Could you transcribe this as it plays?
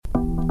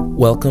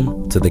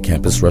Welcome to the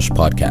Campus Rush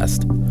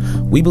podcast.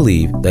 We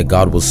believe that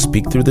God will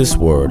speak through this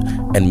word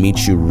and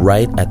meet you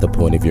right at the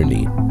point of your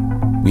need.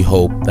 We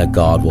hope that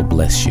God will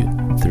bless you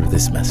through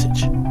this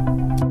message.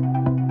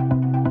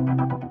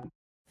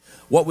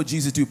 What would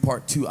Jesus do?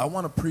 Part 2. I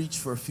want to preach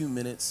for a few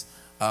minutes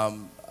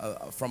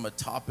from a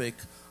topic,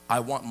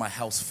 I want my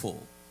house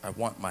full. I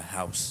want my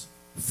house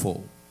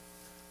full.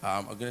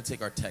 I'm going to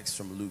take our text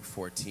from Luke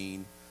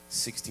 14,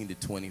 16 to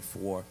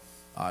 24.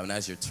 And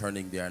as you're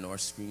turning there, I know our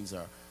screens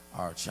are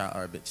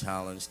a bit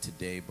challenged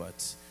today,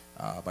 but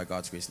by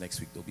God's grace, next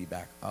week they'll be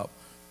back up.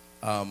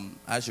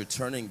 As you're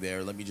turning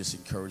there, let me just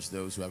encourage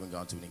those who haven't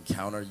gone to an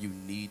encounter. You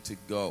need to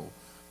go.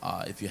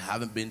 If you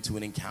haven't been to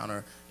an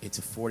encounter, it's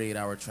a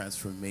 48-hour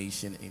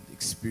transformation and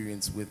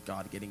experience with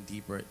God, getting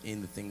deeper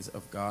in the things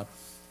of God.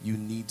 You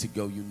need to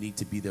go. You need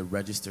to be there.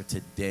 Register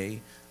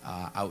today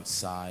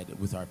outside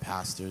with our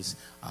pastors.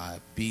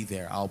 Be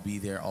there. I'll be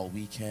there all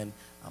weekend.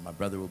 My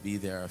brother will be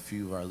there. A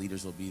few of our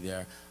leaders will be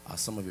there.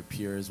 Some of your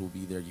peers will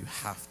be there. You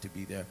have to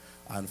be there.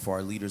 And for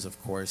our leaders,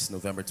 of course,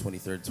 November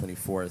 23rd,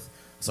 24th,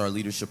 it's our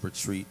leadership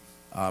retreat.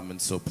 And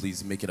so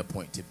please make it a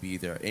point to be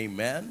there.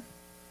 Amen.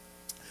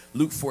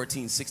 Luke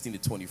 14, 16 to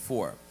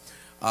 24.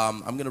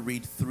 I'm going to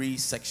read 3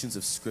 sections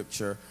of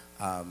scripture.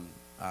 I'm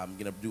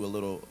going to do a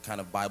little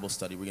kind of Bible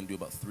study. We're going to do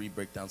about 3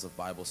 breakdowns of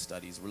Bible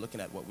studies. We're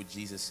looking at what would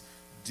Jesus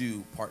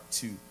do, part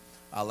 2.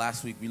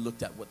 Last week we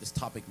looked at what this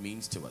topic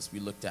means to us. We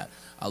looked at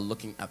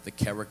looking at the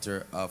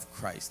character of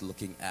Christ,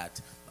 looking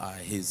at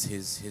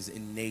his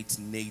innate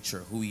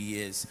nature, who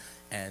he is,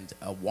 and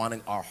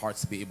wanting our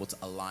hearts to be able to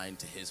align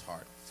to his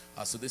heart.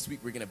 So this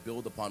week we're going to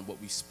build upon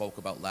what we spoke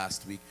about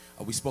last week.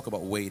 We spoke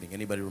about waiting.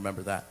 Anybody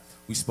remember that?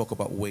 We spoke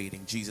about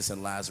waiting, Jesus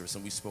and Lazarus,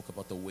 and we spoke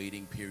about the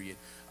waiting period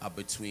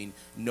between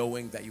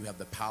knowing that you have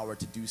the power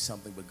to do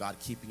something, but God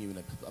keeping you in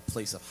a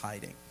place of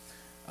hiding.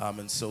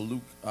 And so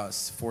Luke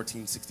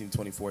 14, 16,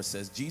 24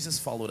 says, Jesus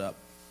followed up.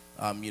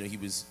 He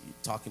was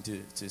talking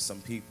to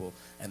some people,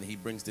 and he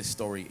brings this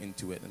story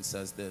into it and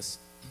says this.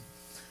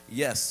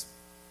 Yes,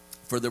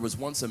 for there was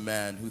once a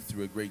man who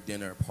threw a great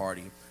dinner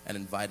party and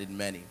invited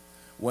many.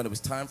 When it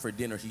was time for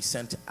dinner, he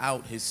sent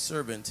out his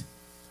servant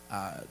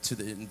to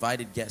the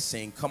invited guests,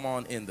 saying, come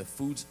on in, the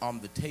food's on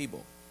the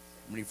table.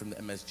 I'm reading from the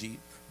MSG.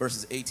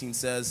 Verses 18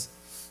 says,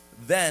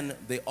 then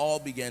they all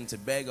began to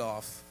beg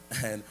off,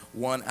 and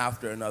one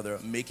after another,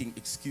 making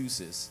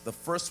excuses. The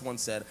first one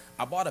said,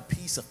 I bought a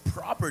piece of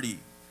property,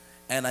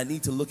 and I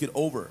need to look it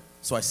over,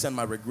 so I send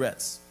my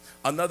regrets.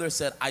 Another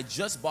said, I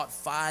just bought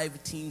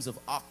 5 teams of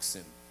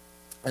oxen,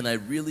 and I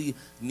really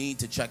need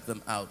to check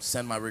them out,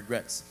 send my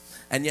regrets.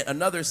 And yet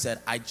another said,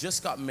 I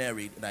just got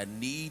married, and I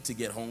need to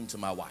get home to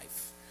my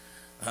wife.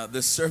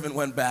 The servant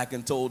went back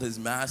and told his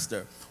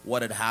master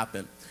what had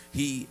happened.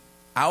 He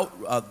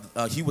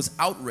was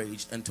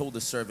outraged and told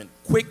the servant,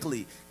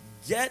 quickly,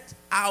 get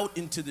out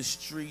into the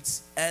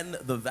streets and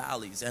the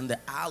valleys and the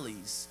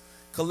alleys.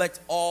 Collect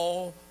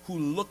all who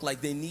look like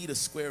they need a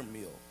square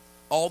meal,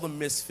 all the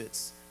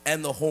misfits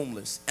and the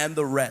homeless and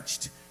the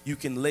wretched you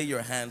can lay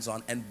your hands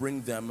on, and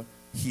bring them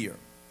here.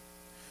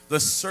 The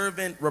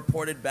servant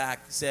reported back,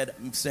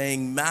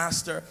 saying,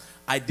 Master,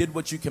 I did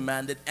what you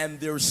commanded, and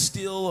there's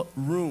still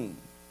room.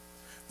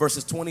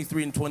 Verses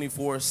 23 and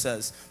 24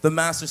 says, the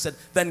master said,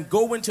 then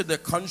go into the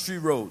country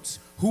roads.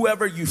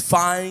 Whoever you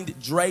find,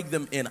 drag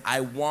them in.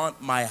 I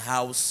want my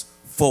house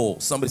full.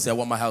 Somebody say, I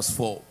want my house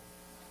full.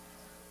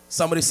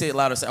 Somebody say it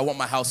louder. Say, I want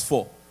my house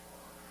full.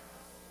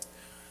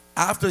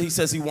 After he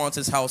says he wants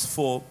his house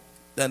full,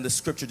 then the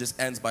scripture just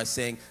ends by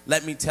saying,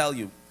 let me tell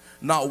you,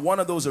 not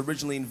one of those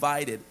originally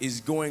invited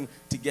is going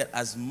to get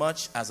as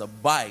much as a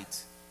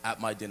bite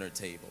at my dinner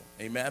table.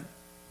 Amen?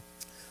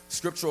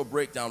 Scriptural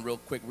breakdown real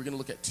quick. We're going to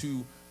look at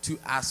two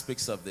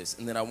aspects of this,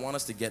 and then I want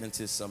us to get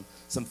into some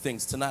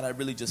things. Tonight I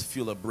really just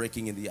feel a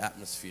breaking in the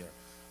atmosphere,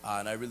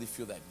 and I really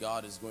feel that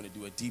God is going to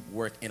do a deep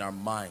work in our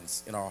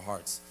minds, in our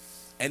hearts.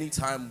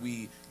 Anytime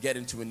we get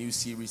into a new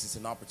series, it's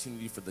an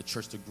opportunity for the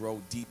church to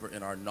grow deeper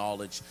in our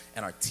knowledge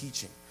and our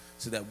teaching,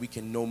 so that we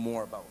can know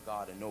more about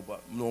God and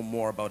know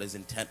more about his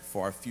intent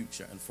for our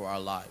future and for our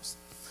lives.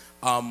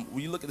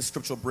 When you look at the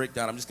scriptural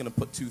breakdown, I'm just going to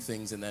put 2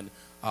 things, and then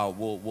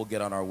we'll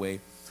get on our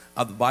way.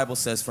 The Bible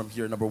says from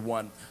here, number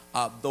 1,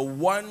 the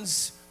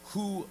ones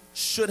who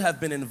should have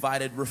been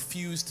invited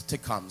refused to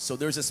come. So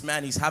there's this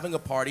man, he's having a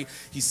party.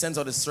 He sends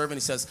out his servant.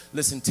 He says,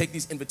 listen, take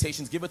these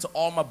invitations, give it to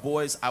all my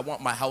boys. I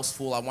want my house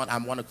full. I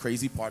want a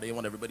crazy party. I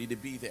want everybody to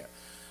be there.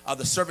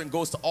 The servant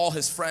goes to all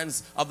his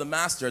friends of the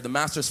master. The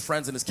master's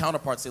friends and his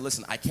counterparts say,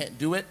 listen, I can't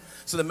do it.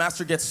 So the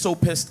master gets so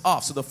pissed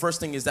off. So the first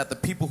thing is that the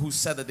people who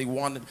said that they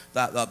wanted,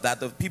 that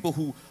the people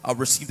who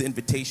received the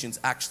invitations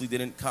actually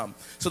didn't come.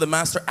 So the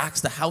master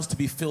asks the house to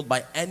be filled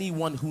by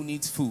anyone who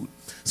needs food.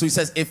 So he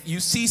says, if you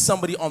see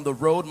somebody on the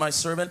road, my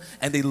servant,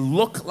 and they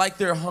look like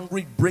they're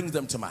hungry, bring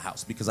them to my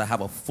house, because I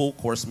have a full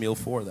course meal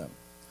for them.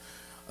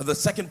 The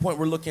second point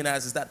we're looking at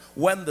is that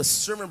when the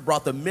servant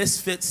brought the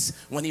misfits,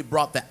 when he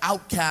brought the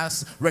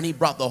outcasts, when he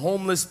brought the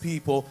homeless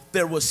people,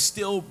 there was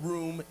still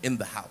room in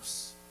the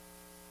house.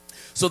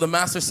 So the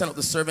master sent out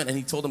the servant, and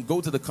he told him, go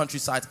to the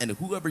countryside, and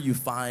whoever you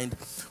find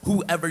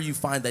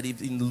that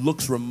even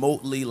looks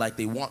remotely like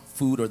they want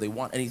food or they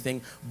want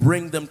anything,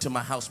 bring them to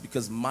my house,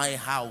 because my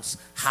house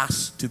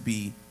has to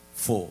be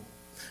full.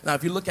 Now,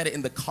 if you look at it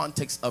in the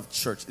context of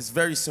church, it's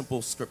very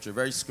simple scripture,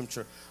 very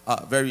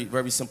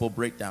simple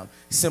breakdown.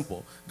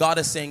 Simple. God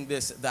is saying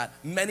this, that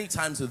many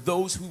times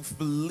those who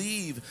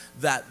believe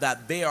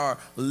that they are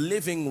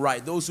living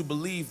right, those who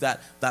believe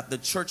that the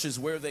church is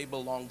where they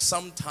belong,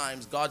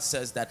 sometimes God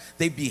says that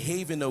they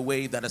behave in a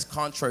way that is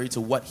contrary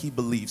to what he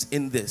believes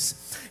in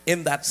this.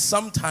 In that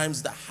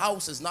sometimes the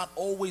house is not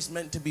always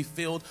meant to be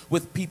filled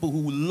with people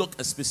who look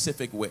a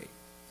specific way.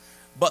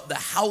 But the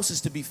house is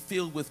to be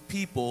filled with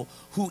people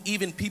who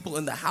even people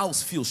in the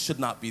house feel should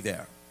not be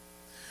there.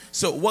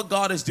 So what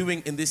God is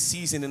doing in this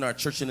season in our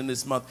church and in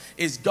this month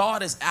is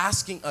God is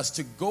asking us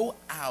to go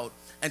out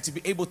and to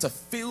be able to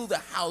fill the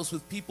house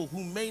with people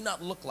who may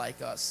not look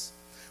like us,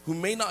 who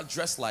may not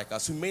dress like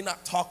us, who may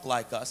not talk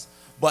like us,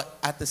 but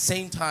at the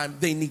same time,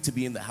 they need to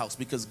be in the house,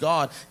 because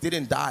God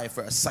didn't die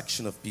for a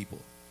section of people.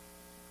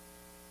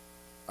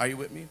 Are you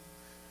with me?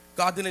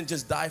 God didn't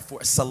just die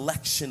for a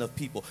selection of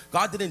people.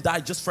 God didn't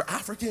die just for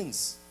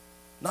Africans,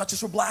 not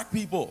just for black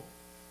people.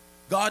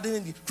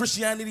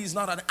 Christianity is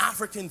not an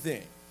African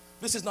thing.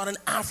 This is not an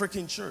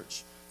African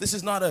church. This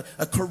is not a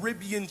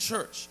Caribbean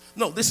church.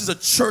 No, this is a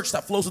church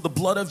that flows with the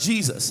blood of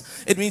Jesus.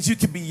 It means you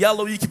could be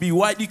yellow, you could be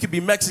white, you could be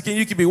Mexican,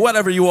 you could be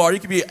whatever you are. You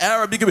could be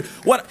Arab, you could be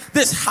what.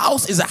 This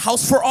house is a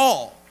house for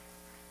all.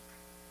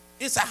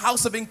 It's a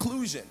house of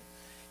inclusion.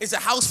 It's a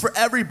house for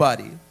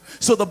everybody.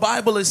 So the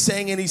Bible is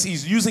saying, and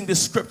he's using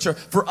this scripture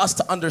for us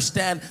to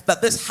understand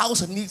that this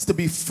house needs to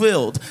be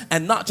filled,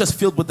 and not just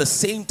filled with the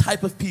same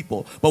type of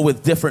people, but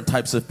with different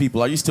types of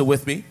people. Are you still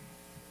with me?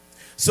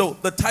 So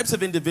the types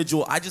of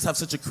individual, I just have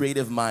such a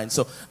creative mind.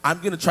 So I'm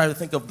going to try to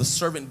think of the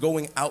servant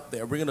going out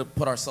there. We're going to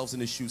put ourselves in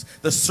his shoes.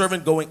 The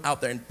servant going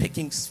out there and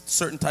picking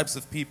certain types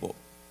of people.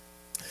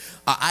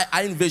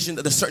 I envision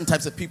that there's certain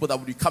types of people that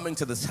would be coming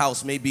to this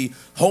house, maybe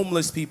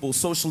homeless people,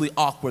 socially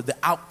awkward, the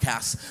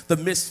outcasts, the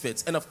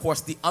misfits, and of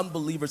course the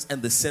unbelievers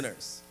and the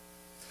sinners.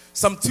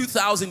 Some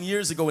 2,000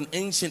 years ago in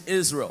ancient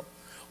Israel,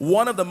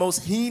 one of the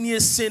most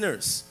heinous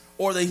sinners,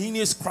 or the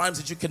heinous crimes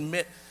that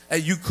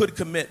you could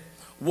commit,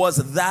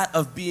 was that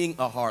of being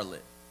a harlot.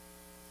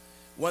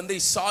 When they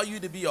saw you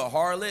to be a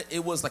harlot,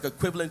 it was like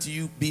equivalent to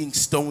you being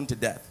stoned to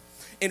death.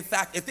 In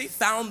fact, if they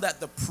found that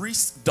the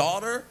priest's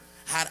daughter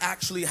had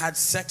actually had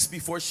sex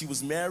before she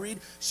was married,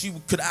 she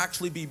could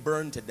actually be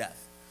burned to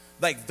death.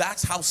 Like,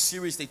 that's how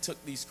serious they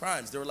took these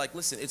crimes. They were like,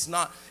 listen, it's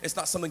not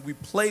something we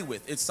play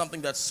with. It's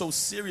something that's so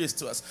serious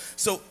to us.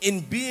 So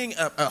in being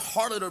a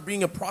harlot or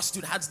being a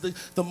prostitute has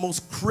the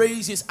most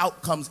craziest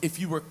outcomes if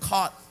you were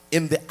caught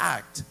in the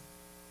act.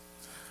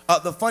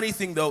 The funny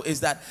thing, though, is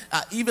that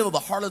even though the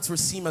harlots were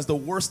seen as the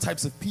worst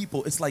types of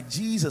people, it's like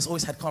Jesus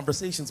always had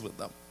conversations with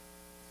them.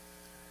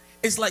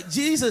 It's like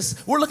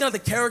Jesus, we're looking at the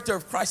character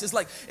of Christ. It's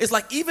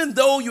like even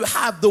though you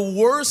have the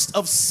worst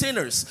of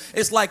sinners,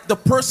 it's like the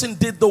person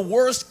did the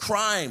worst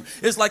crime.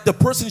 It's like the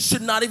person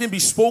should not even be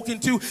spoken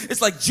to.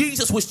 It's like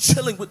Jesus was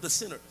chilling with the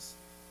sinners.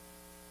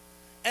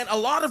 And a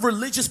lot of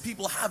religious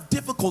people have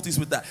difficulties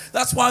with that.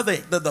 That's why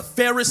the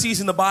Pharisees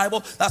in the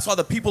Bible, that's why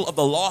the people of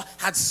the law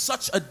had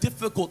such a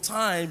difficult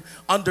time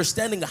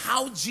understanding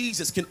how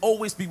Jesus can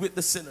always be with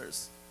the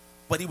sinners.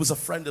 But he was a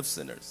friend of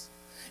sinners.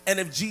 And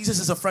if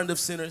Jesus is a friend of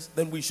sinners,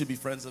 then we should be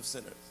friends of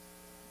sinners.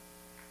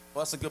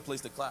 Well, that's a good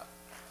place to clap.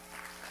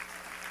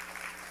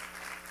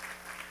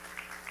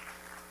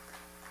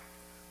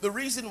 The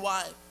reason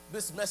why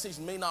this message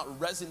may not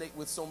resonate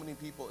with so many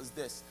people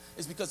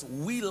is because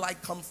we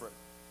like comfort.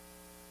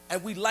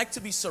 And we like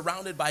to be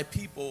surrounded by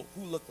people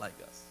who look like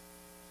us.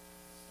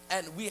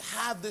 And we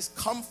have this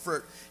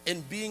comfort in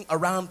being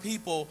around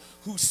people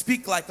who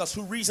speak like us,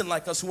 who reason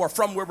like us, who are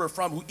from where we're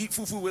from, who eat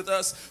fufu with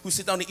us, who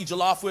sit down to eat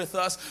jollof with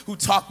us, who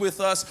talk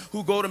with us,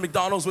 who go to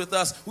McDonald's with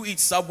us, who eat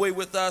Subway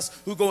with us,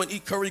 who go and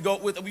eat curry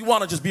goat with us. We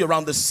want to just be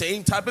around the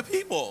same type of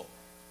people.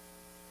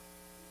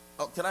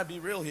 Oh, can I be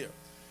real here?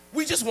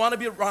 We just want to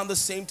be around the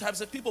same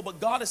types of people. But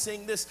God is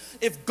saying this: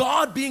 if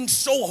God, being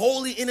so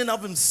holy in and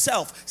of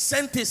himself,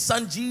 sent his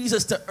son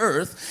Jesus to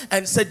earth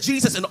and said,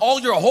 Jesus, in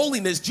all your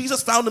holiness,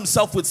 Jesus found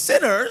himself with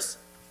sinners,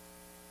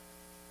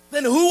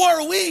 then who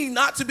are we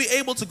not to be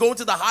able to go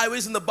into the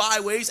highways and the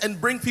byways and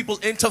bring people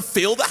in to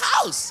fill the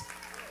house?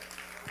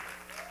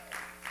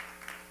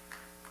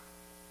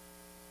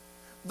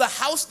 The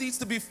house needs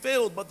to be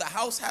filled, but the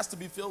house has to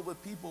be filled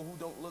with people who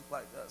don't look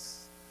like us.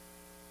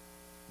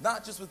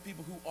 Not just with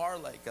people who are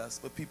like us,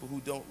 but people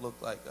who don't look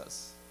like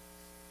us.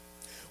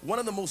 One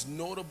of the most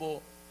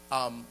notable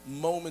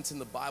moments in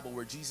the Bible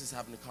where Jesus is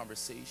having a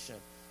conversation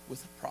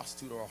with a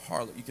prostitute or a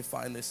harlot, you can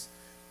find this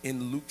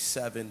in Luke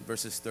 7,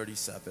 verses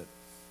 37.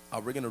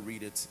 We're going to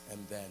read it, and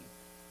then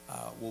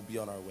we'll be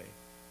on our way.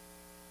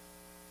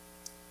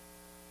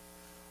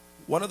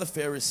 One of the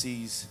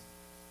Pharisees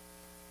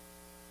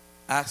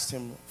asked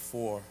him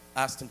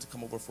to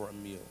come over for a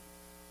meal.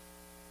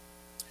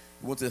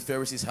 He went to the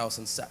Pharisee's house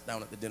and sat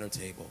down at the dinner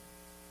table.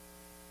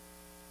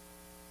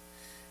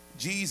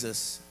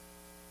 Jesus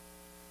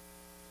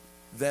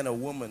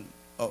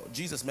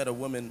Jesus met a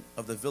woman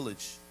of the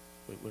village.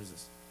 Wait, what is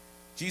this?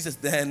 Jesus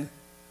then,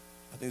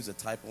 I think it was a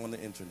typo on the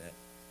internet.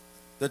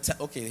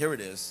 Okay, here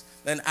it is.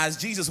 Then as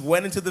Jesus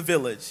went into the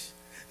village,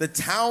 the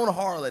town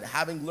harlot,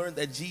 having learned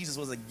that Jesus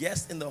was a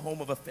guest in the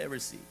home of a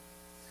Pharisee,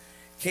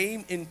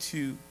 came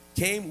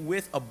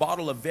with a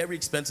bottle of very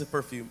expensive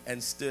perfume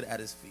and stood at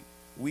his feet,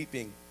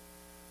 weeping,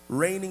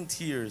 raining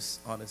tears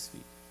on his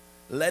feet.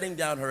 Letting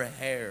down her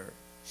hair,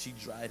 she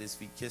dried his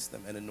feet, kissed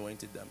them, and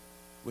anointed them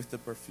with the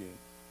perfume.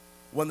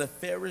 When the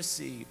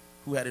Pharisee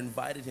who had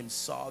invited him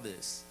saw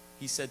this,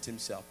 he said to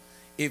himself,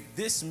 if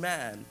this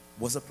man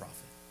was a prophet,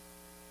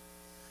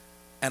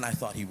 and I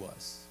thought he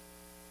was,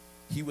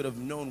 he would have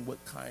known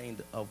what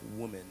kind of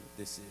woman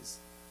this is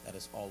that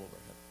is all over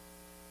him.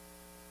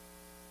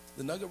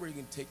 The nugget where you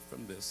can take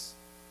from this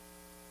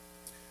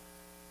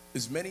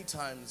is many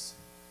times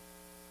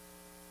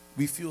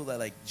we feel that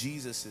like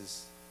Jesus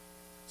is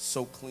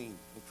so clean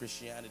and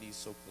Christianity is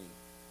so clean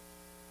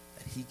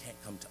that he can't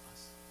come to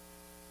us.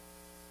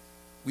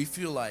 We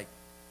feel like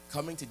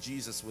coming to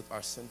Jesus with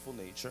our sinful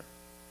nature,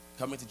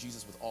 coming to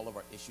Jesus with all of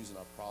our issues and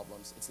our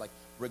problems, it's like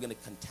we're going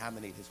to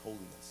contaminate his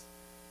holiness.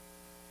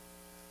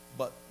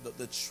 But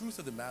the truth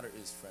of the matter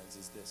is, friends,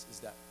 is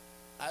that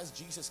as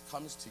Jesus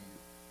comes to you,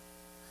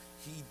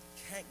 he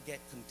can't get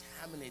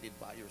contaminated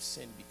by your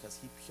sin because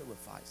he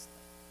purifies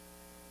them.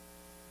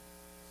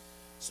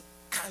 So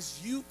as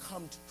you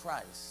come to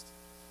Christ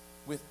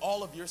with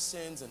all of your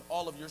sins and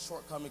all of your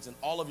shortcomings and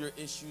all of your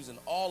issues and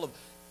all of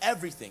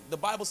everything, the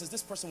Bible says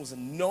this person was a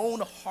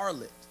known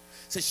harlot. It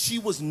says she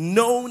was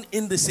known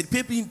in the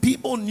city.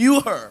 People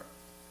knew her.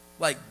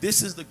 Like,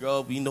 this is the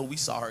girl, we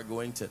saw her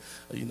going to,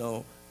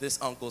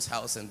 this uncle's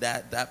house and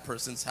that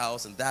person's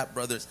house and that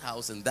brother's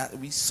house, and that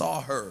we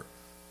saw her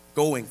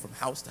going from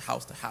house to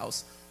house to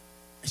house,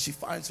 and she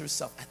finds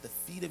herself at the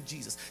feet of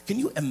Jesus. Can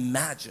you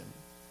imagine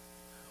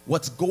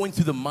what's going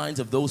through the minds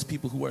of those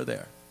people who are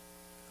there?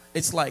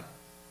 It's like,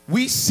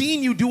 we've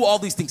seen you do all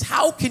these things.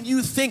 How can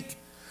you think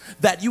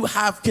that you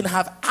can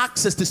have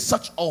access to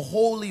such a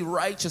holy,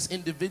 righteous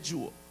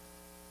individual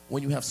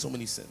when you have so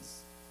many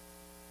sins?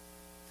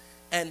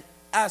 And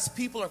as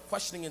people are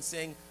questioning and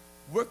saying,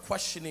 we're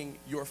questioning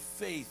your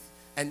faith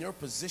and your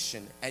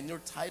position and your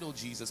title,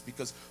 Jesus,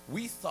 because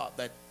we thought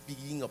that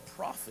being a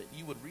prophet,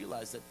 you would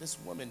realize that this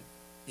woman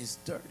is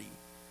dirty.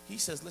 He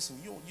says, listen,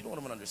 you don't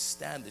even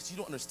understand this. You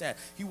don't understand.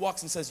 He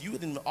walks and says, you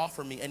didn't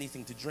offer me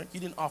anything to drink. You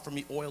didn't offer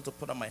me oil to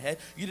put on my head.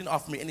 You didn't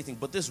offer me anything.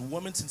 But this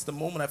woman, since the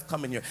moment I've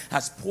come in here,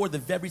 has poured the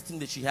very thing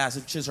that she has,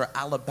 which is her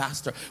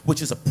alabaster,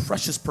 which is a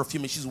precious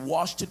perfume, and she's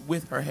washed it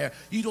with her hair.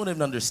 You don't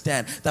even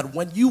understand that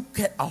when you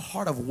get a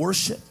heart of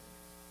worship,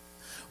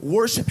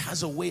 worship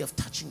has a way of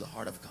touching the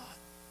heart of God.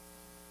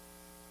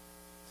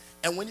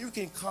 And when you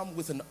can come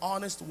with an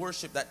honest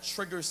worship that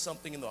triggers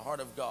something in the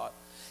heart of God,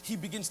 he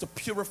begins to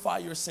purify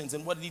your sins.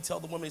 And what did he tell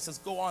the woman? He says,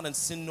 go on and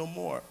sin no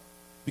more,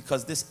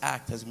 because this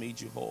act has made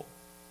you whole.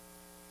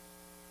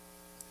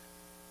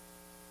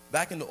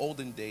 Back in the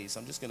olden days,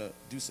 I'm just going to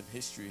do some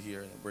history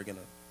here, and we're going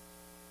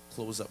to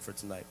close up for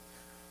tonight.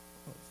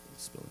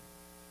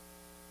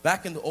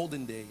 Back in the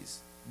olden days,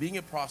 being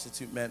a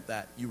prostitute meant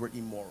that you were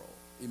immoral.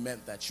 It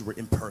meant that you were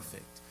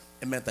imperfect.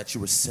 It meant that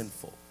you were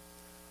sinful.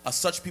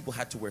 Such people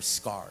had to wear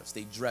scars.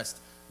 They dressed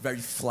very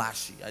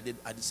flashy. I did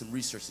some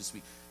research this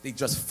week. They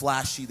dressed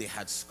flashy. They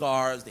had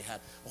scars. They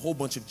had a whole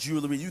bunch of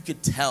jewelry. You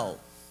could tell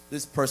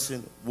this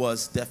person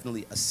was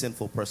definitely a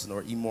sinful person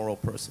or immoral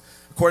person.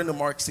 According to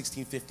Mark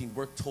 16:15,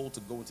 we're told to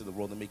go into the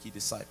world and make ye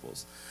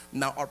disciples.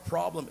 Now, our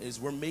problem is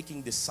we're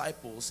making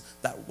disciples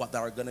that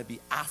are going to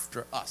be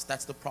after us.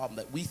 That's the problem,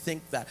 that we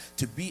think that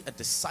to be a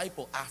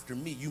disciple after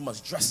me, you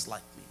must dress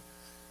like me.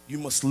 You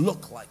must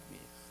look like me.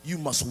 You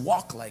must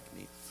walk like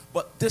me.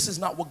 But this is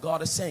not what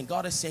God is saying.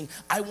 God is saying,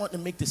 I want to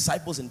make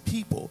disciples in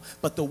people,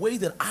 but the way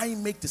that I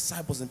make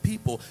disciples in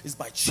people is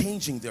by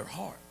changing their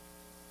heart.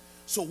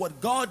 So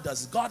what God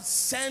does is God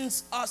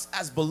sends us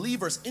as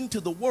believers into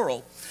the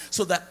world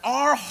so that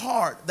our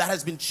heart that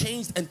has been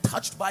changed and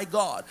touched by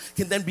God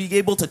can then be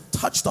able to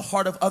touch the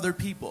heart of other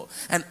people.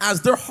 And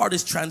as their heart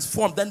is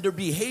transformed, then their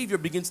behavior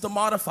begins to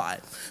modify.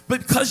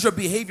 But because your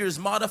behavior is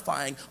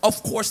modifying,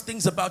 of course,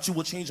 things about you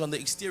will change on the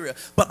exterior.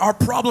 But our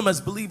problem as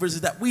believers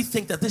is that we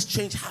think that this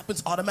change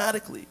happens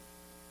automatically.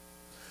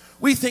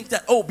 We think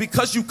that,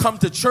 because you come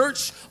to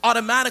church,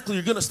 automatically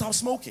you're going to stop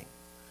smoking.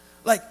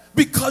 Like,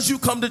 because you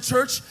come to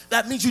church,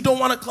 that means you don't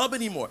want a club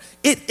anymore.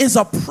 It is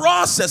a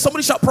process.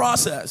 Somebody shout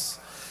process.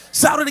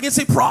 Shout it again,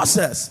 say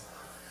process.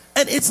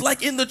 And it's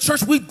like in the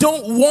church, we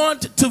don't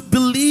want to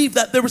believe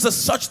that there is a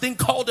such thing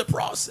called a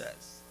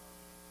process.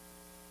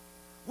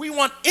 We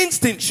want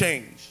instant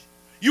change.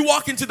 You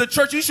walk into the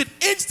church, you should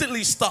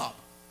instantly stop.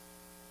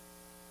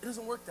 It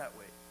doesn't work that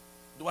way.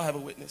 Do I have a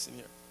witness in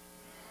here?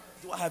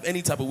 Do I have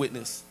any type of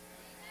witness?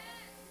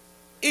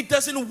 It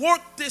doesn't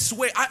work this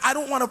way. I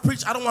don't want to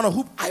preach. I don't want to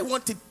hoop. I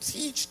want to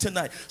teach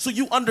tonight so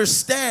you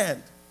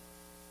understand.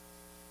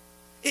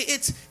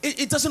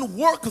 It doesn't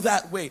work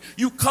that way.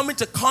 You come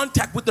into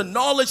contact with the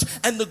knowledge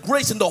and the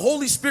grace, and the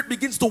Holy Spirit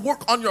begins to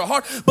work on your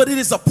heart, but it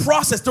is a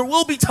process. There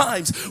will be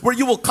times where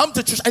you will come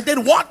to church and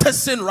then want to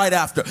sin right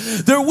after.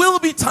 There will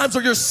be times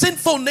where your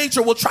sinful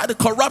nature will try to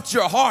corrupt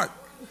your heart.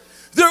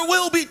 There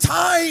will be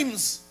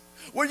times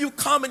where you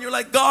come and you're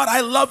like, God,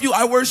 I love you,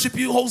 I worship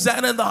you,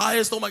 Hosanna in the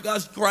highest, oh my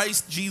gosh,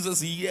 Christ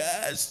Jesus,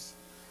 yes.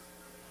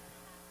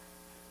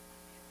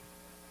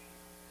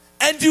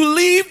 And you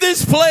leave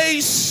this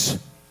place.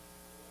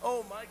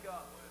 Oh my God.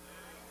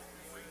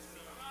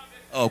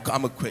 Oh,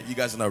 I'm gonna quit. You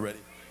guys are not ready.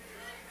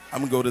 I'm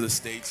gonna go to the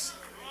States.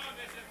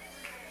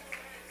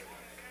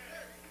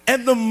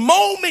 And the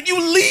moment you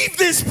leave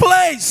this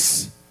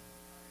place,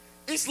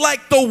 it's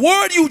like the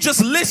word you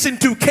just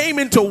listened to came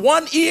into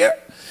one ear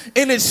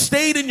and it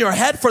stayed in your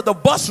head for the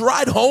bus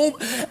ride home.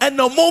 And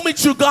the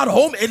moment you got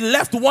home, it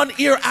left one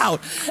ear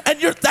out.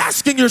 And you're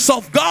asking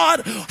yourself,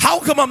 God, how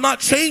come I'm not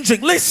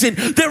changing? Listen,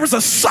 there is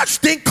a such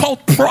thing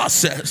called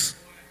process.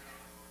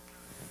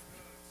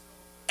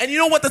 And you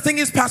know what the thing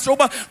is, Pastor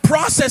Oba?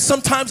 Process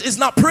sometimes is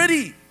not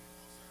pretty.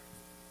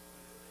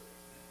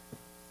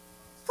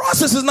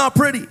 Process is not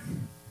pretty.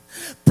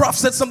 Prof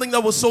said something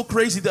that was so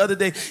crazy the other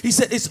day. He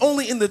said, it's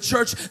only in the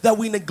church that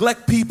we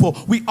neglect people.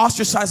 We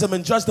ostracize them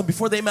and judge them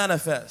before they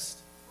manifest.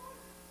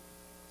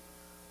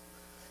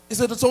 He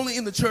said, it's only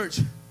in the church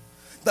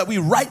that we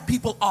write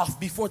people off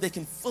before they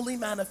can fully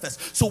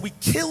manifest. So we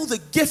kill the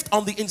gift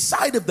on the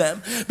inside of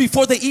them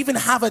before they even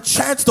have a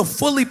chance to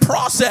fully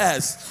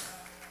process.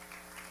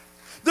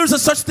 There's a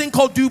such thing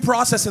called due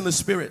process in the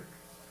spirit.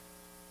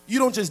 You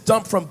don't just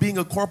jump from being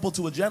a corporal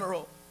to a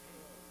general.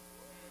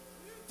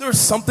 There's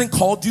something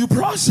called due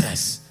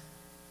process.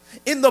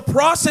 In the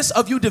process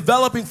of you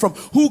developing from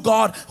who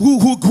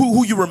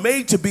you were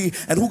made to be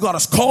and who God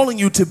is calling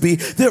you to be,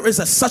 there is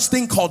a such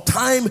thing called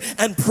time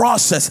and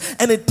process.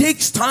 And it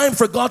takes time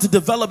for God to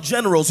develop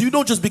generals. You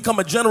don't just become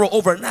a general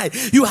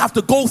overnight. You have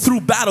to go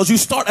through battles. You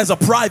start as a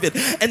private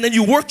and then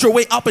you work your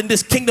way up in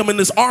this kingdom, in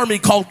this army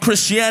called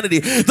Christianity.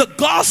 The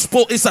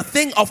gospel is a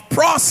thing of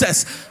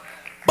process.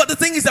 But the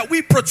thing is that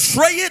we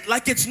portray it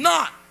like it's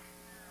not.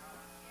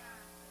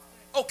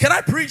 Oh, can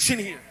I preach in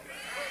here?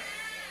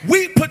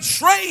 We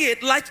portray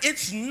it like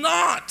it's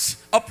not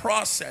a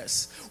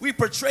process. We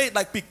portray it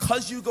like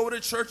because you go to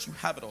church, you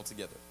have it all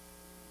together.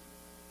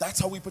 That's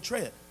how we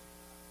portray it.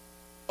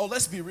 Oh,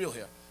 let's be real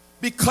here.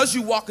 Because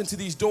you walk into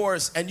these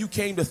doors and you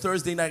came to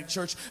Thursday night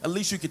church, at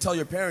least you could tell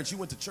your parents you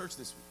went to church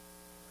this week.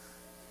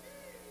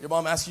 Your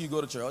mom asks you to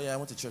go to church. Oh yeah, I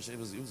went to church. It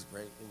was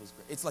great. It was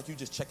great. It's like you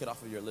just check it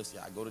off of your list.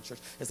 Yeah, I go to church.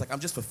 It's like I'm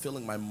just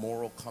fulfilling my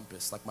moral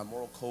compass. Like my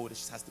moral code, it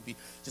just has to be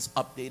just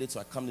updated so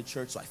I come to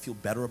church so I feel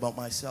better about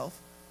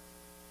myself.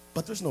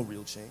 But there's no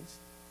real change.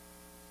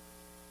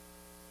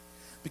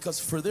 Because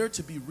for there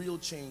to be real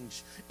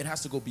change, it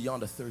has to go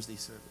beyond a Thursday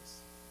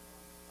service.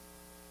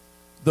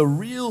 The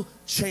real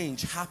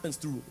change happens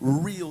through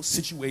real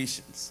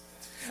situations.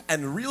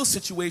 And real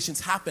situations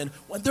happen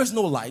when there's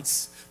no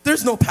lights,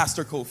 there's no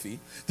Pastor Kofi,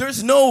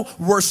 there's no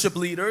worship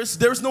leaders,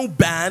 there's no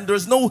band,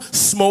 there's no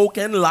smoke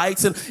and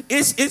lights. And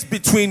it's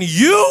between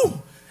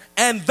you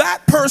and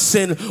that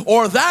person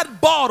or that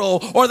bottle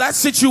or that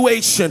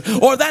situation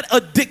or that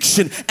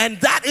addiction.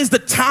 And that is the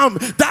time,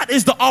 that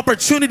is the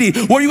opportunity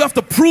where you have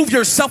to prove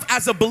yourself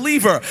as a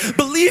believer.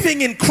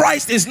 Believing in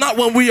Christ is not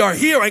when we are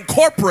here in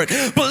corporate.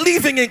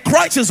 Believing in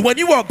Christ is when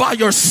you are by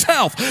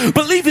yourself.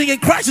 Believing in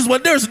Christ is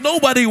when there's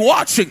nobody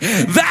watching.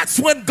 That's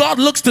when God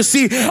looks to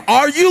see,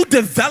 are you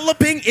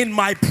developing in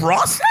my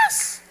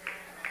process?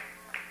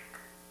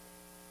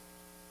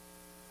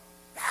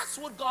 That's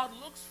what God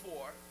looks for.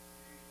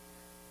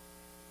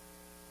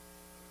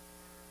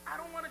 I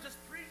don't want to just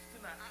preach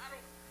tonight.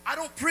 I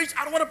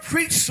don't want to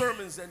preach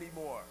sermons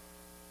anymore.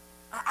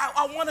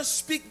 I want to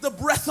speak the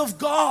breath of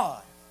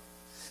God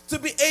to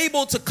be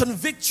able to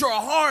convict your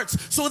hearts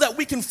so that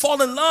we can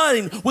fall in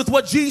line with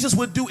what Jesus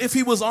would do if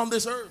he was on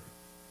this earth.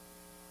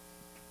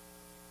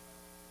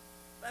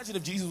 Imagine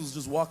if Jesus was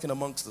just walking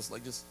amongst us,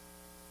 like just,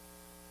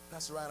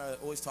 Pastor Ryan, I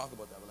always talk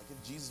about that, but like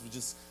if Jesus was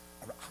just,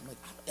 I'm like,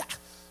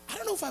 I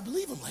don't know if I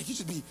believe him. Like he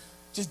should be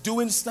just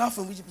doing stuff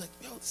and we should be like,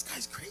 yo, this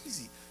guy's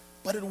crazy.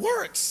 But it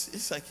works.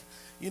 It's like,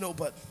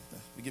 but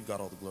we give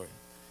God all the glory.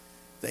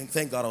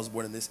 Thank God I was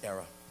born in this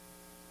era.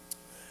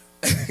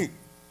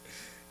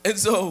 And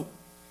so,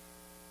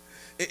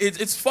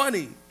 it's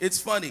funny.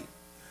 It's funny.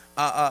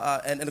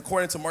 And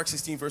according to Mark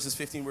 16, verses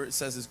 15, where it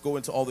says, is go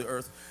into all the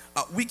earth,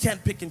 we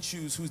can't pick and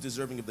choose who's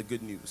deserving of the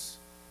good news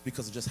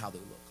because of just how they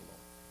look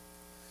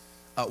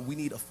alone. We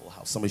need a full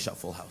house. Somebody shout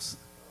full house.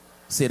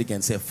 Say it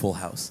again. Say a full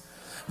house.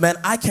 Man,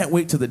 I can't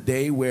wait to the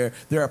day where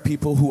there are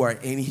people who are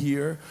in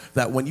here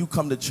that when you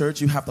come to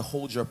church, you have to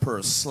hold your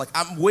purse. Like,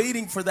 I'm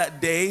waiting for that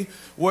day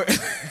where...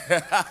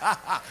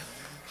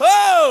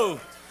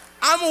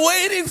 I'm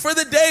waiting for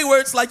the day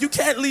where it's like you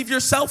can't leave your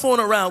cell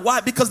phone around.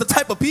 Why? Because the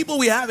type of people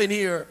we have in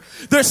here,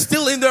 they're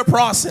still in their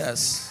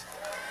process.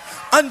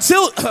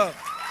 Until...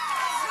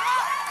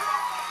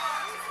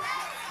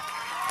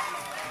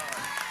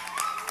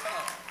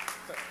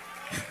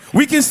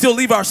 We can still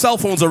leave our cell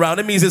phones around.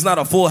 It means it's not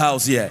a full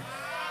house yet.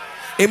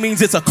 It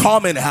means it's a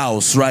common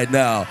house right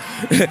now.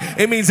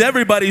 It means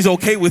everybody's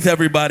okay with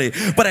everybody.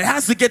 But it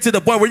has to get to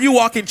the point where you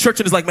walk in church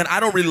and it's like, man, I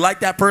don't really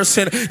like that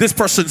person. This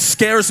person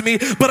scares me,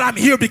 but I'm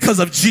here because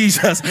of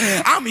Jesus.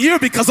 I'm here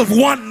because of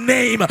one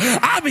name.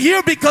 I'm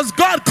here because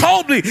God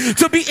called me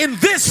to be in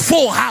this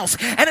full house.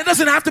 And it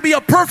doesn't have to be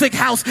a perfect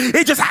house.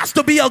 It just has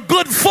to be a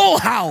good full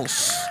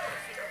house.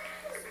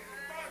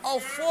 A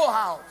full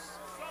house.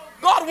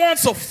 God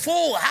wants a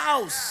full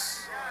house.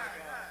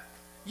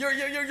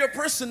 Your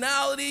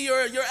personality,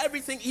 your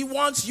everything. He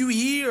wants you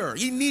here.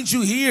 He needs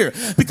you here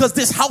because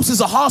this house is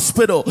a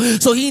hospital.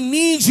 So he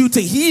needs you to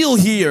heal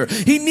here.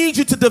 He needs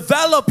you to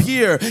develop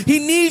here. He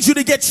needs you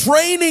to get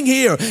training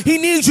here. He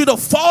needs you to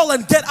fall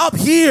and get up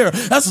here.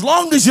 As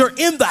long as you're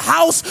in the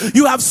house,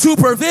 you have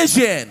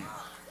supervision.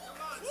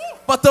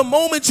 But the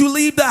moment you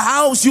leave the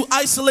house, you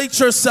isolate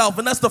yourself.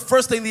 And that's the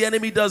first thing the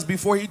enemy does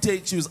before he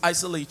takes you is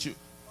isolate you.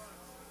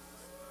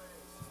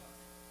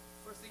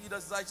 First thing he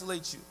does is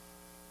isolate you.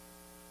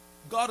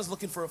 God is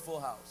looking for a full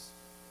house.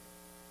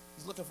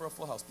 He's looking for a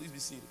full house. Please be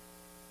seated.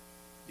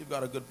 You've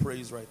got a good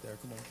praise right there.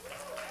 Come on.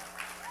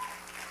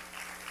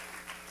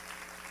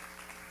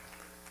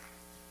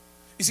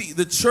 You see,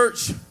 the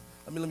church,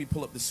 let me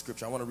pull up this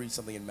scripture. I want to read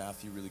something in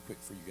Matthew really quick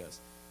for you guys.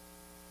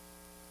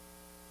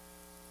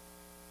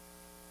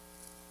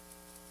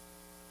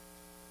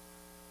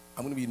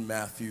 I'm going to read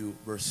Matthew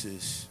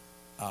verses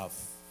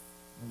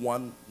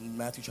 1,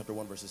 Matthew chapter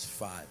 1 verses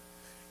 5.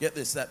 Get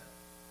this, that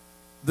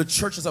the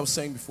church, as I was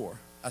saying before,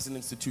 as an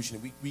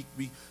institution,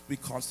 we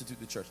constitute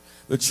the church.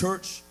 The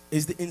church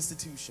is the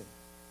institution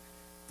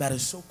that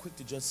is so quick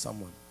to judge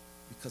someone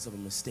because of a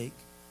mistake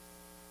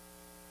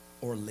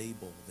or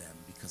label them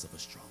because of a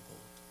stronghold.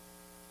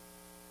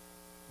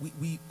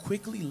 We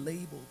quickly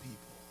label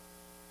people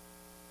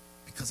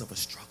because of a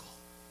struggle.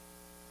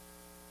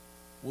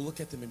 We'll look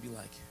at them and be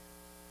like,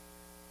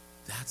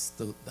 that's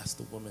the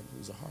woman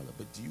who's a harlot.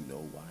 But do you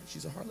know why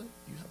she's a harlot?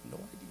 You have no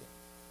idea.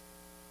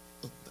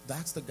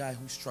 That's the guy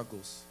who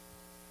struggles.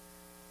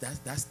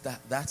 That's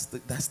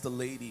the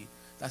lady.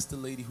 That's the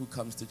lady who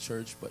comes to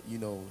church, but you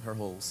know her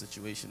whole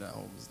situation at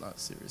home is not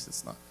serious.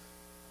 It's not.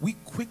 We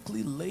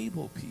quickly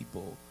label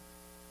people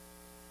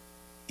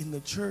in the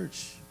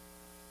church,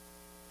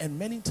 and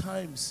many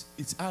times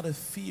it's out of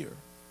fear.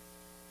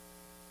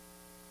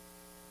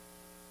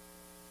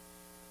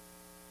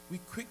 We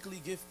quickly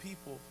give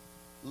people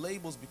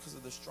labels because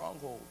of the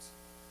strongholds,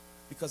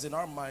 because in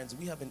our minds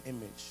we have an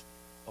image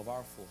of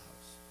our full house.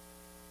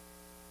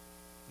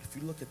 If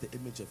you look at the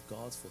image of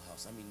God's full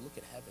house, I mean, look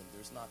at heaven.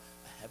 There's not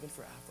a heaven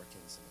for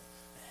Africans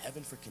and a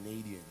heaven for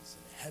Canadians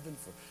and a heaven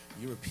for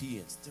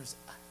Europeans. There's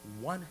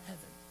one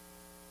heaven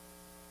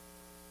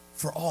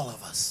for all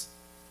of us.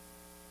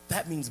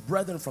 That means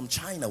brethren from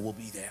China will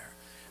be there.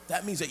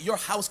 That means that your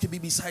house could be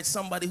beside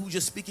somebody who's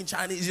just speaking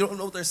Chinese. You don't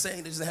know what they're saying.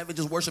 They're just in heaven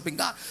just worshiping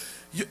God.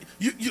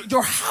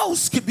 Your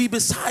house could be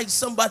beside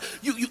somebody.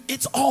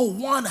 It's all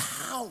one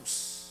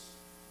house.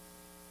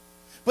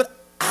 But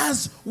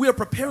as we are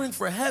preparing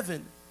for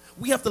heaven,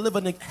 we have to live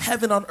a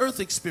heaven on earth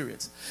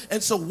experience.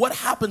 And so what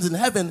happens in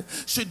heaven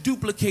should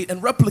duplicate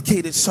and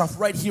replicate itself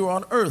right here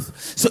on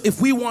earth. So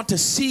if we want to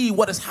see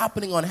what is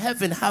happening on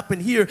heaven happen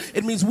here,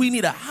 it means we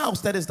need a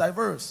house that is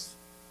diverse.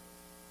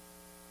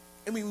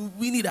 I mean,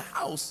 we need a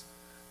house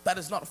that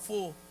is not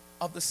full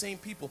of the same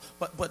people.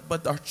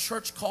 But our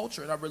church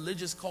culture and our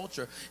religious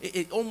culture,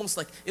 it almost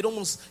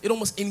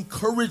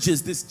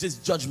encourages this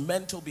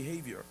judgmental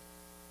behavior.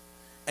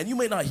 And you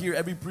may not hear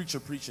every preacher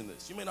preaching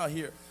this. You may not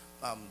hear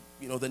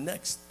the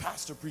next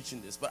pastor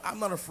preaching this, but I'm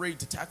not afraid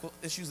to tackle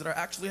issues that are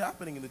actually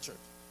happening in the church.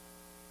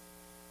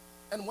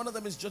 And one of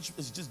them is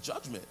just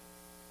judgment.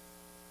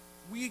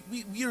 We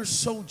are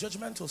so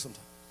judgmental sometimes.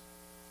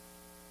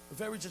 We're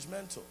very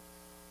judgmental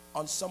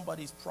on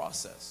somebody's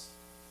process.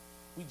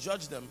 We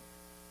judge them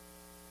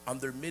on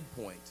their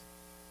midpoint,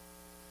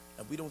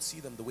 and we don't see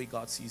them the way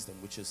God sees them,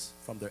 which is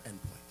from their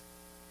endpoint.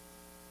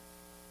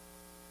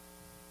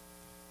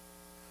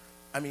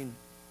 I mean,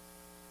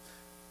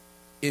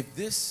 if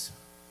this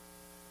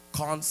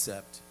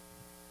concept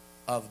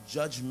of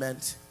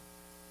judgment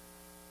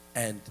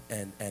and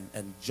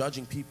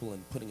judging people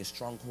and putting a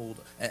stronghold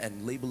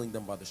and labeling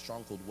them by the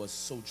stronghold was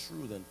so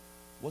true, then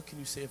what can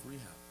you say of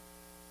Rahab?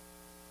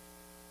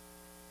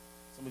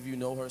 Some of you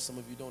know her, some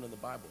of you don't in the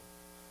Bible.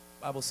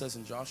 The Bible says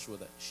in Joshua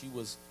that she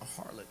was a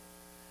harlot.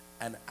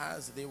 And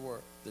as the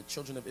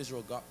children of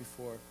Israel got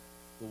before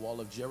the wall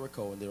of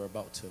Jericho and they were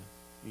about to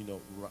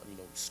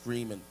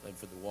scream and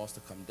for the walls to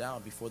come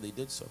down, before they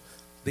did so,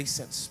 they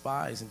sent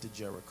spies into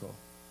Jericho.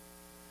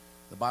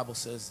 The Bible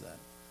says that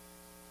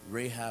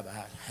Rahab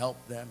had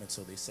helped them, and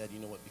so they said, you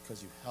know what,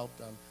 because you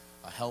helped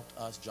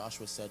us,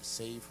 Joshua said,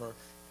 save her.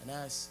 And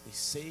as they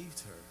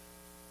saved her,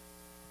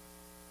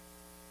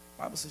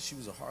 the Bible says she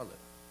was a harlot.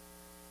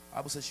 The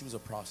Bible says she was a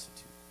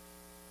prostitute.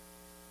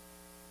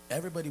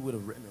 Everybody would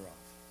have written her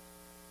off.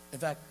 In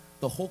fact,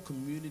 the whole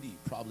community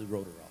probably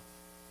wrote her off.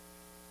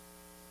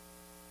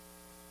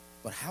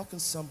 But how can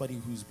somebody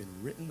who's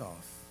been written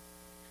off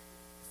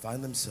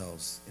find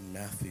themselves in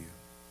Matthew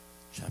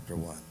chapter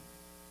 1,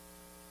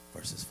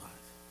 verses 5.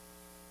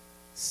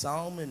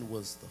 Salmon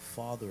was the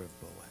father of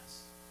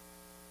Boaz.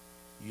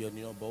 You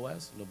know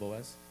Boaz? You know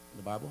Boaz in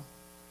the Bible?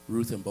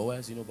 Ruth and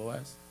Boaz, you know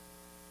Boaz?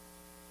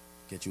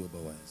 Get you a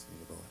Boaz. You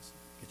know Boaz.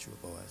 Get you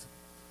a Boaz.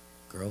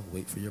 Girl,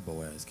 wait for your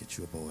Boaz. Get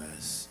you a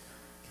Boaz.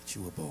 Get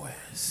you a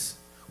Boaz.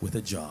 With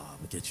a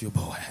job. Get you a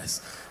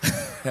Boaz.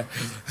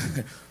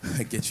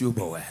 Get you a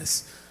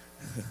Boaz.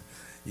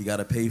 You got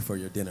to pay for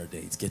your dinner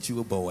dates. Get you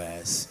a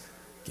Boaz.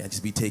 Can't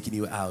just be taking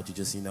you out. You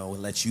just,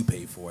 let you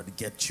pay for it.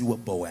 Get you a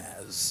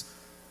Boaz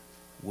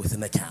with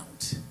an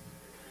account.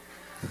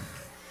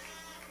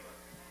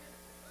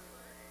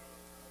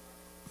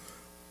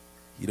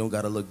 You don't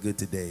got to look good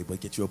today, but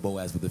get you a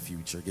Boaz with a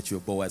future. Get you a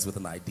Boaz with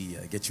an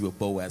idea. Get you a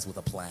Boaz with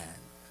a plan.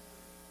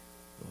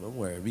 So don't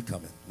worry, we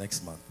coming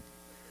next month.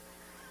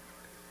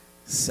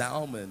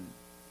 Salmon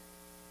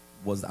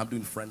I'm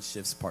doing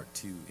Friendships Part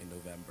 2 in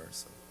November,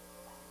 so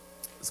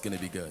it's going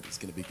to be good. It's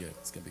going to be good.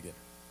 It's going to be good.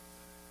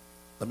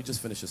 Let me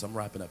just finish this. I'm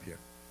wrapping up here.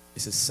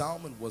 It says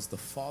Salmon was the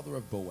father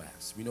of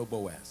Boaz. We know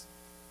Boaz.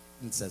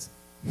 And it says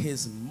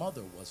his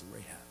mother was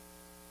Rahab.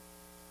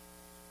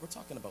 We're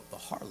talking about the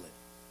harlot.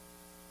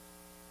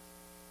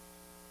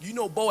 You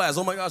know Boaz.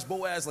 Oh my gosh,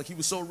 Boaz, like he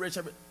was so rich.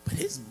 But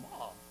his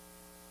mom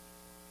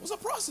was a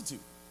prostitute.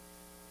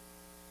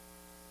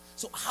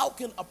 So how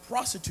can a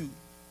prostitute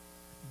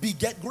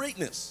beget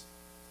greatness?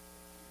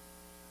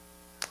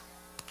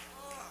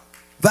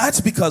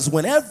 That's because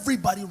when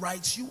everybody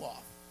writes you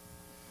off,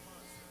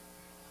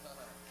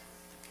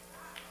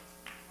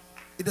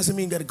 it doesn't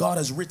mean that God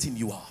has written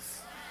you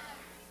off.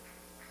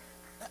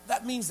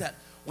 That means that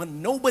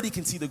when nobody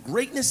can see the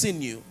greatness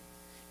in you,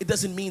 it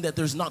doesn't mean that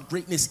there's not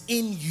greatness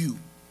in you.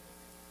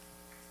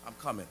 I'm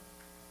coming.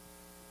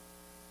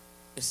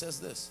 It says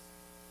this.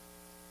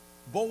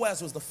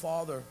 Boaz was the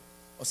father,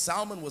 or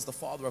Salmon was the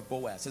father of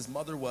Boaz. His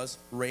mother was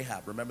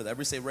Rahab. Remember that.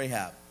 Everybody say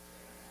Rahab.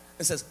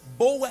 It says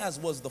Boaz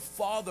was the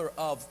father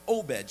of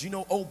Obed. You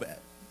know Obed.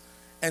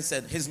 And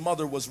said his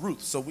mother was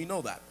Ruth. So we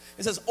know that.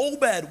 It says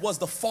Obed was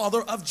the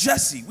father of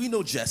Jesse. We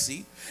know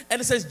Jesse.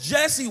 And it says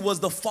Jesse was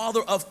the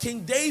father of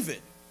King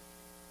David.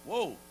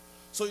 Whoa.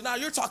 So now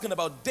you're talking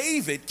about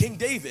David, King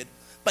David,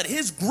 but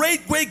his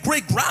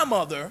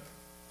great-great-great-grandmother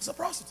was a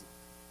prostitute.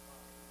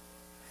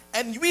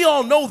 And we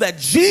all know that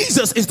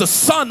Jesus is the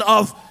son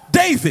of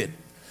David.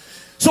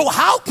 So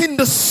how can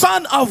the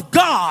son of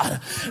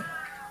God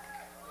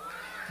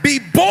be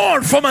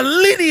born from a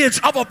lineage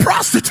of a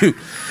prostitute?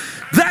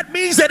 That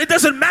means that it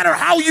doesn't matter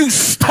how you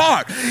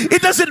start.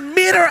 It doesn't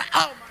matter.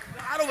 Oh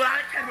my God, I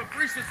can't even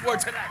preach this word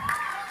tonight.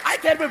 I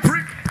can't even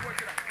preach this word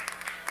tonight.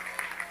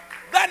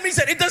 That means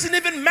that it doesn't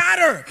even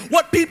matter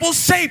what people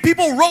say.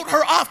 People wrote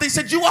her off. They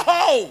said, you a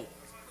hoe.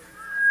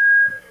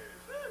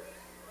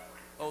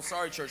 Oh,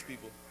 sorry, church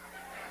people.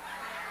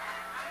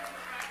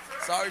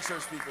 Sorry,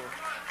 church people.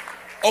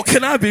 Oh,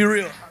 can I be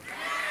real?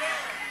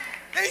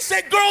 They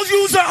said, girls,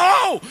 you's a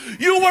hoe.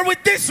 You were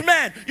with this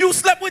man. You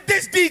slept with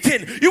this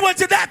deacon. You went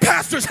to that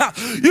pastor's house.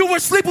 You were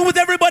sleeping with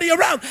everybody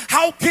around.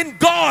 How can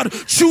God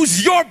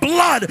choose your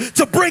blood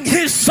to bring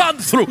his son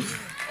through?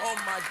 Oh,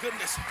 my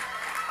goodness.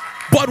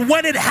 But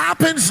when it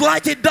happens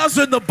like it does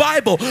in the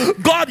Bible,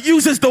 God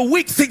uses the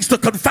weak things to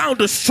confound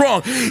the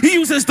strong. He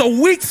uses the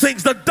weak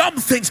things, the dumb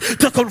things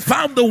to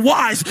confound the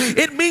wise.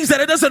 It means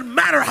that it doesn't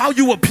matter how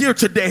you appear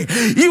today.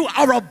 You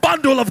are a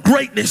bundle of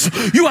greatness.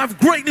 You have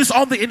greatness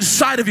on the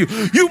inside of you.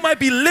 You might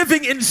be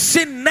living in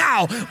sin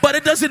now, but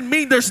it doesn't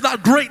mean there's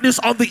not greatness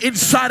on the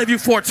inside of you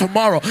for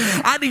tomorrow.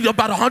 I need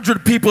about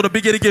 100 people to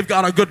begin to give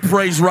God a good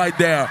praise right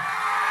there.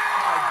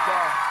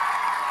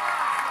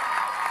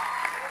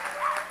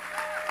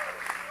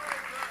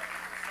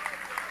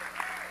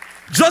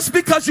 Just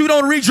because you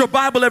don't read your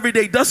Bible every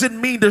day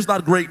doesn't mean there's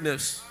not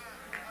greatness.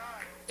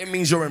 It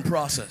means you're in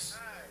process.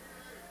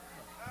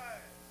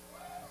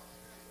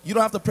 You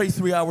don't have to pray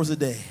 3 hours a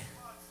day.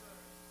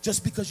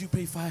 Just because you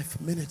pray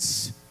 5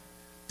 minutes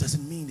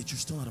doesn't mean that you're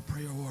still not a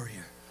prayer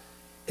warrior.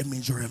 It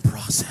means you're in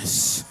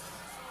process.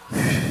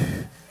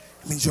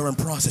 It means you're in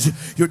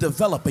process. You're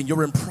developing.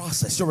 You're in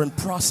process. You're in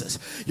process.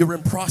 You're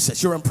in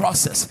process. You're in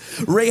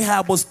process.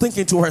 Rahab was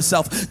thinking to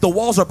herself, the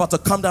walls are about to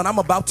come down. I'm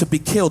about to be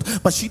killed.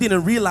 But she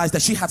didn't realize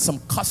that she had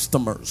some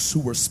customers who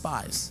were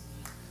spies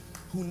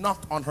who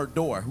knocked on her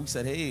door, who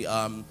said, hey,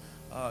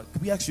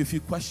 could we ask you a few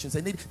questions?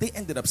 And they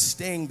ended up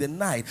staying the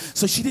night.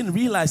 So she didn't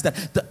realize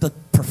that the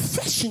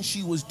profession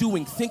she was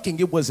doing, thinking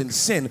it was in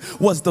sin,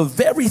 was the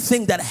very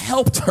thing that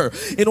helped her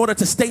in order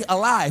to stay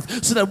alive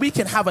so that we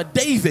can have a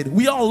David.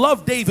 We all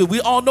love David.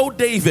 We all know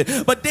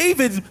David. But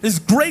David, his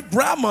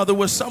great-grandmother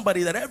was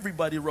somebody that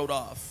everybody wrote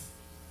off.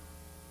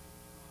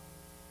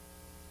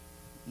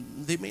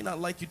 They may not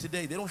like you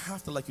today. They don't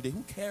have to like you today.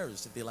 Who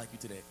cares if they like you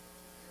today?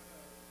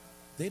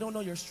 They don't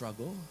know your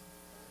struggle.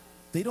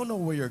 They don't know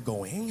where you're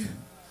going.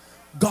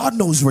 God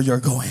knows where you're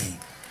going.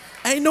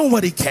 Ain't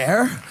nobody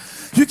care.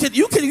 Who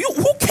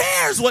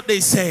cares what they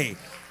say?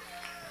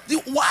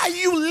 Why are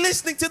you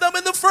listening to them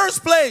in the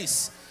first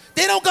place?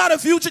 They don't got a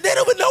future. They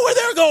don't even know where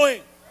they're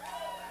going.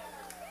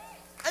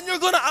 And you're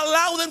going to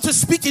allow them to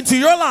speak into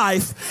your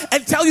life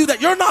and tell you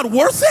that you're not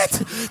worth it,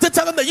 to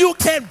tell them that you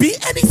can't be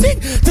anything,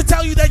 to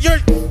tell you that you're...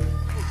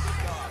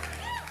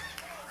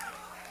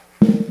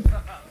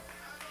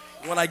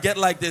 When I get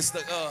like this,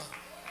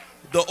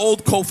 the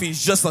old Kofi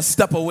is just a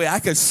step away. I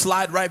can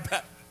slide right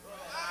back.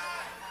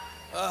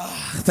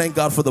 Thank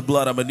God for the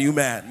blood. I'm a new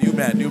man.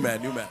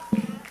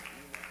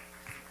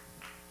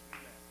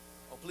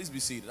 Oh, please be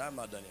seated. I'm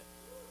not done yet.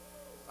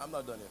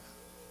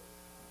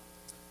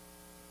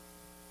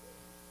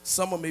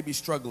 Someone may be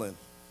struggling.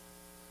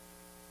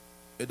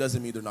 It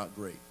doesn't mean they're not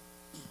great.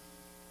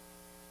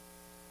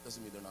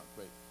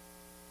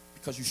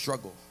 Because you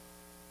struggle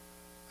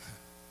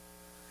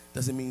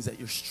doesn't mean that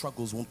your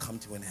struggles won't come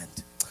to an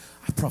end.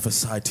 I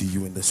prophesy to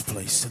you in this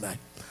place tonight.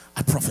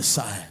 I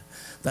prophesy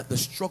that the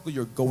struggle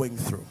you're going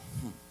through,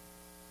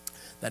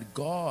 that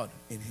God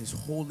in his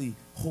holy,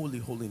 holy,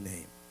 holy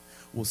name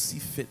will see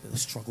fit that the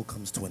struggle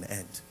comes to an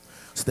end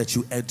so that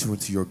you enter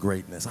into your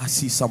greatness. I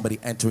see somebody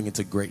entering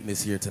into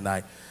greatness here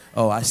tonight.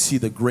 Oh, I see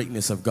the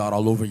greatness of God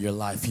all over your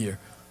life here.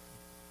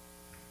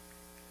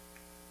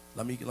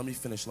 Let me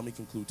finish. Let me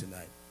conclude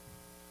tonight.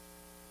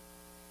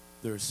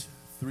 There's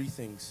three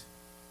things.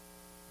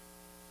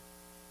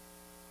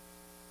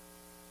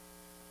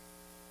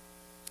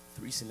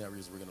 Three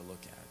scenarios we're going to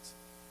look at.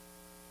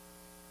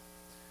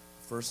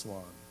 First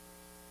one,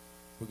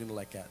 we're going to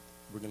look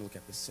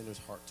at the sinner's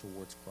heart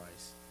towards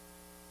Christ.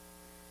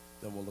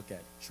 Then we'll look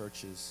at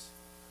churches,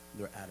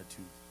 their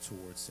attitude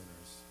towards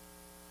sinners.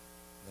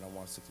 Then I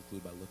want us to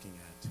conclude by looking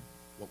at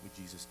what would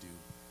Jesus do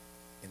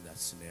in that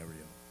scenario.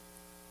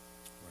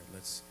 All right,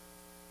 let's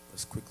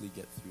quickly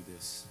get through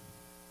this,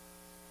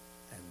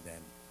 and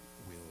then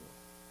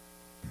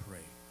we'll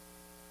pray.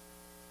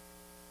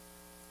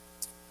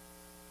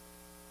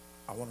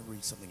 I want to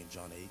read something in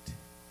John 8.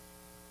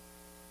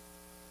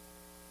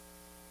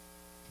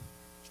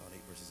 John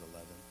 8 verses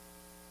 11.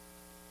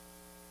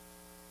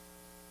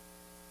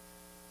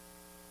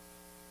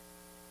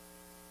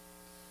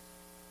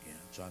 Yeah,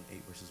 John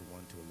 8 verses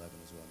 1 to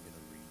 11 is what I'm going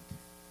to read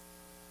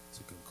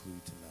to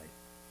conclude tonight.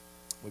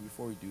 But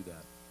before we do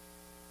that,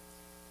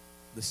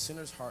 the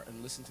sinner's heart,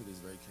 and listen to this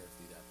very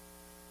carefully, that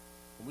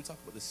when we talk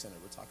about the sinner,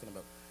 we're talking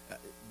about,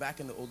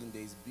 back in the olden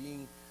days,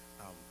 being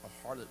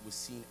a harlot was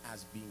seen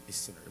as being a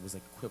sinner. It was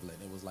like equivalent.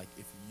 It was like,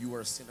 if you are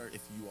a sinner,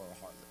 if you are a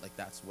harlot. Like,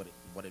 that's what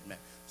it meant.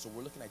 So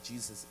we're looking at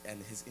Jesus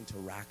and his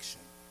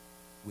interaction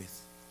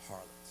with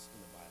harlots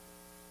in the Bible.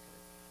 Okay?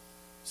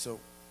 So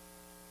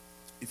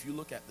if you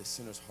look at the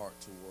sinner's heart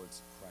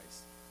towards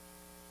Christ,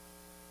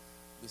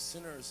 the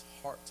sinner's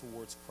heart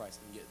towards Christ,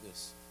 and get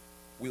this,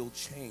 will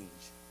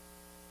change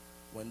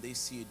when they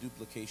see a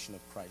duplication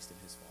of Christ in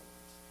his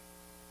followers.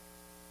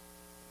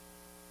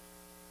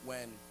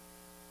 When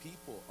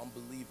people,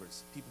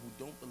 unbelievers, people who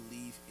don't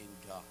believe in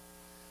God,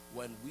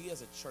 when we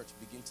as a church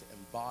begin to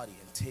embody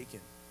and take in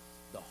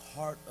the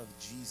heart of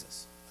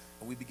Jesus,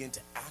 and we begin to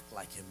act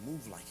like him,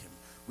 move like him,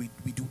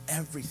 we do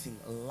everything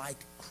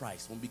like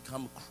Christ, when we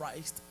become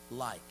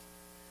Christ-like,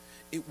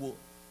 it will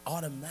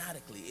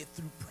automatically,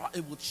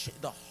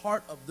 the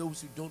heart of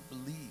those who don't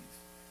believe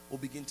will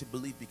begin to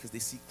believe because they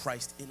see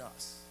Christ in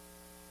us.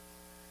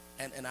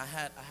 And I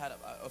had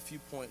a few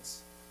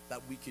points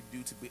that we could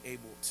do to be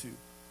able to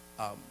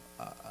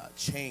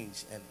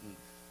change, and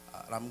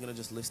I'm going to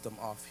just list them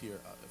off here,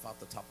 if off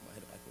the top of my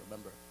head, if I can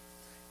remember.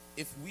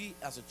 If we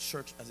as a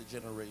church, as a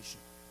generation,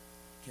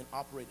 can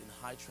operate in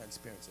high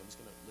transparency, I'm just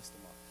going to list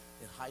them off,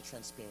 in high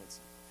transparency,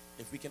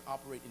 if we can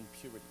operate in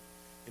purity,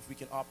 if we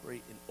can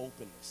operate in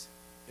openness,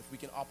 if we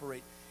can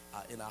operate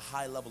in a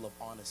high level of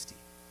honesty,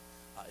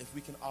 if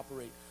we can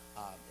operate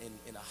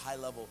in a high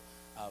level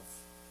of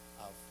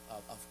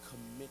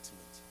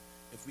commitment,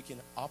 if we can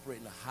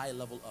operate in a high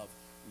level of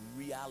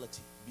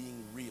reality,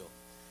 being real,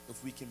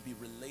 if we can be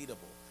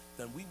relatable,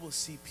 then we will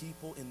see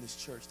people in this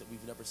church that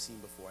we've never seen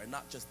before. And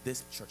not just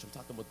this church, I'm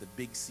talking about the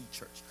Big C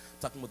church,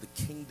 I'm talking about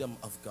the kingdom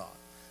of God.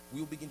 We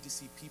will begin to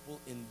see people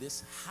in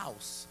this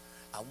house.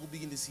 We'll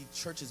begin to see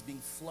churches being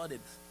flooded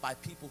by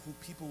people who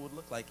people would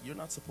look like, you're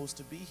not supposed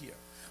to be here.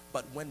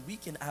 But when we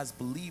can, as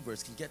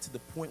believers, can get to the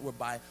point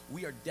whereby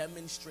we are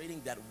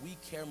demonstrating that we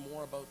care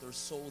more about their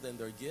soul than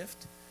their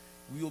gift,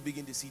 we will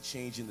begin to see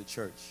change in the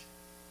church.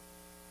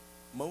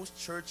 Most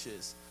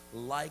churches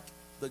like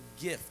the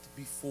gift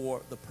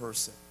before the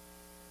person.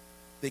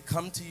 They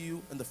come to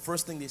you and the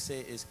first thing they say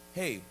is,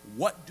 hey,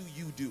 what do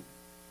you do?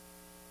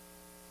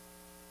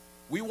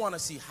 We want to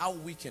see how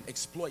we can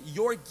exploit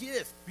your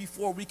gift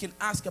before we can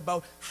ask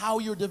about how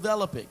you're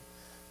developing.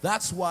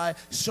 That's why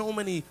so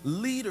many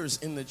leaders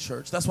in the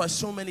church, that's why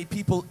so many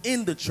people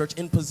in the church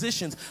in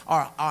positions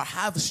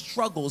have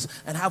struggles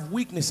and have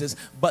weaknesses,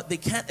 but they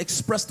can't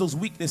express those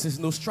weaknesses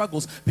and those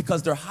struggles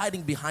because they're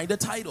hiding behind a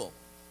title.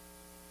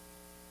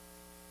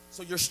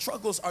 So your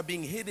struggles are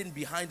being hidden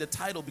behind a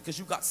title because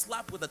you got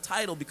slapped with a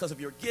title because of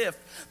your gift,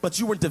 but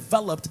you weren't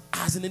developed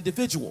as an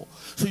individual.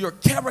 So your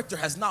character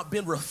has not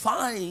been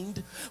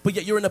refined, but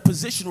yet you're in a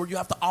position where you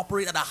have to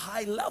operate at a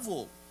high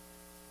level.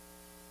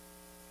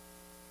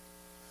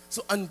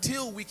 So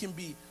until we can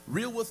be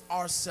real with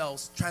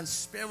ourselves,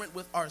 transparent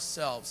with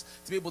ourselves,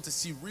 to be able to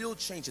see real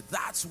change,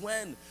 that's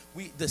when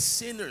we, the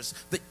sinners,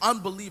 the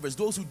unbelievers,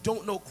 those who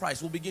don't know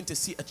Christ, will begin to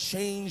see a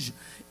change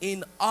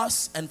in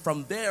us, and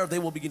from there they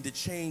will begin to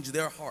change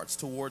their hearts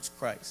towards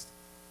Christ.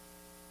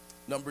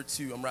 Number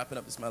 2, I'm wrapping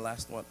up, this is my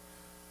last one.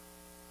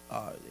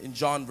 In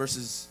John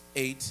verses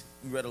 8,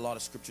 we read a lot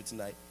of scripture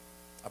tonight.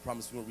 I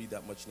promise we won't read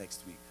that much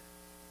next week.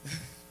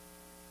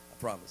 I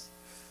promise.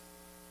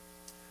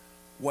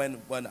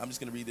 When I'm just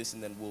going to read this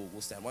and then we'll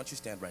stand. Why don't you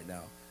stand right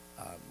now?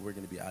 We're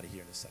going to be out of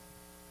here in a second.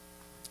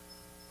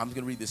 I'm just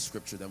going to read this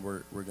scripture, then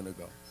we're going to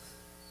go.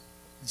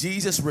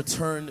 Jesus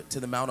returned to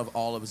the Mount of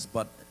Olives,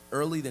 but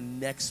early the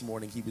next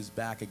morning he was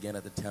back again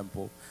at the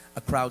temple.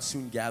 A crowd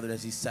soon gathered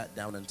as he sat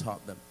down and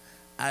taught them.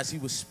 As he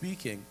was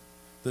speaking,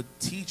 the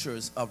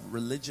teachers of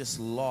religious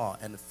law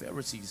and the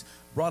Pharisees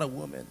brought a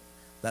woman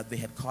that they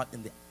had caught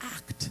in the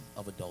act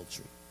of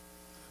adultery.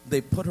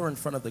 They put her in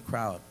front of the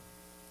crowd.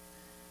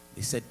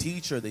 They said,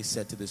 "Teacher," they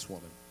said to this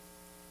woman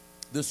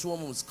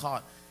was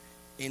caught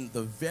in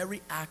the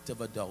very act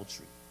of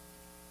adultery.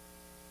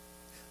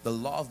 The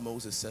law of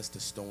Moses says to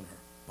stone her,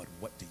 but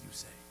what do you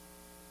say?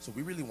 So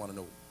we really want to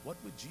know, what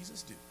would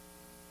Jesus do?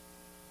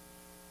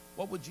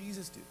 What would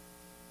Jesus do?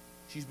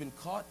 She's been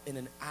caught in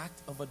an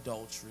act of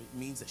adultery. It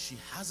means that she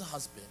has a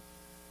husband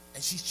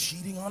and she's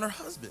cheating on her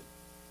husband.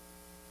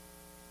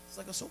 It's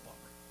like a soap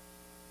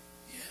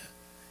opera. Yeah,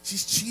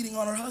 she's cheating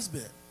on her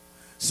husband.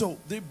 So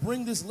they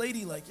bring this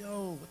lady like,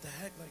 yo, what the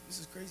heck? Like, this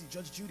is crazy.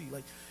 Judge Judy,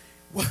 like,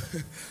 what?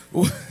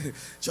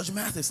 Judge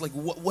Mathis, like,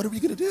 what are we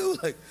going to do?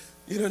 Like,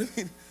 you know what I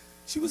mean?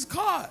 She was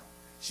caught.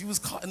 She was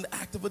caught in the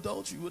act of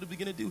adultery. What are we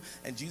going to do?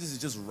 And Jesus is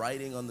just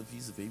writing on the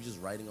piece of paper. He's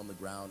just writing on the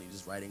ground. He's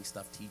just writing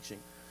stuff, teaching.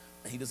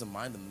 And he doesn't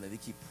mind them. And they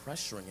keep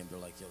pressuring him. They're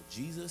like, yo,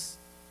 Jesus,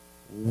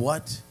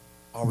 what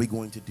are we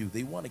going to do?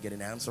 They want to get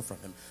an answer from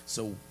him.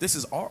 So this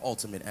is our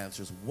ultimate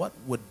answers. What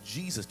would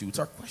Jesus do? It's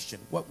our question.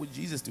 What would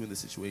Jesus do in this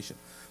situation?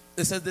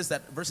 It says this,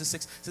 that verse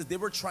 6 says they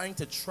were trying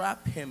to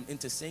trap him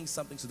into saying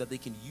something so that they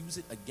can use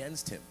it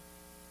against him.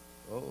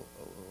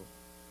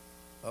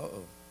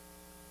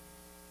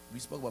 We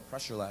spoke about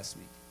pressure last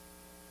week.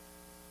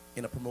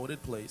 In a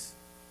promoted place,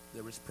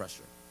 there is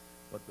pressure.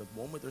 But the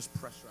moment there's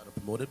pressure at a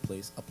promoted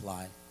place,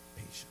 apply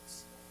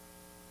patience.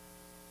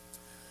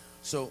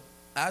 So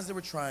as they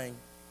were trying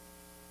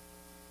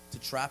to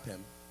trap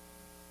him,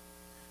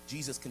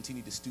 Jesus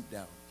continued to stoop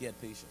down. He had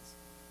patience.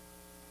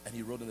 And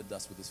he wrote in the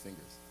dust with his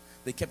fingers.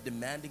 They kept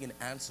demanding an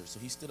answer, so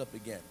he stood up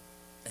again.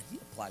 And he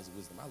applies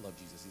wisdom. I love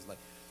Jesus. He's like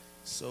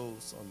so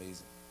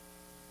amazing.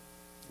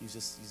 He's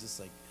just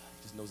like,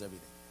 he just knows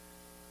everything.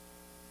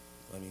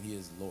 I mean, he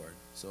is Lord.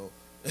 So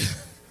it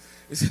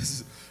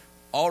says,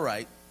 all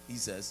right, he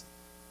says,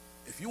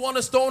 if you want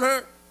to stone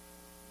her,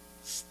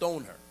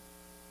 stone her.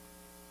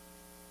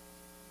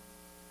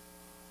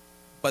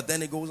 But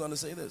then it goes on to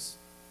say this.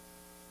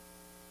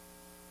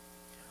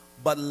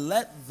 But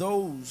let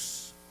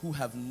those who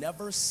have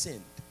never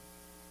sinned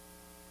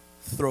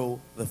throw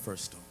the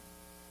first stone.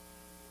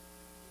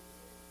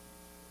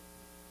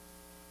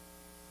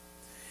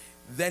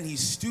 Then he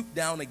stooped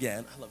down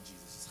again. I love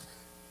Jesus.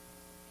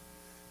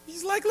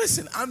 He's like,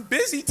 listen, I'm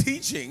busy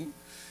teaching.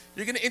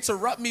 You're going to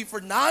interrupt me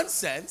for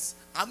nonsense.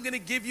 I'm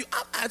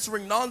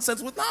answering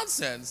nonsense with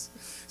nonsense.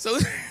 So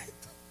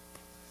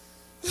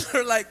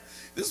they're like,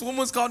 this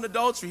woman's caught in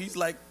adultery. He's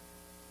like,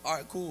 all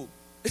right, cool.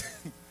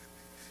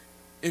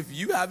 If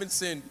you haven't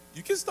sinned,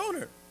 you can stone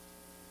her.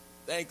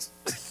 Thanks.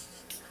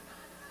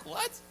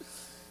 What?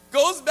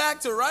 Goes back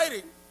to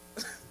writing.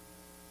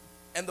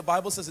 And the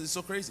Bible says it's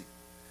so crazy.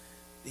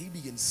 They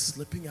begin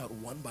slipping out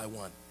one by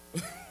one.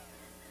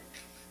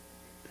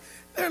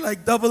 They're like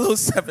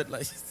 007.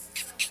 Like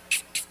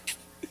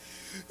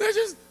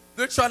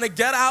they're trying to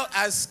get out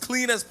as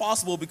clean as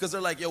possible because they're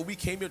like, yo, we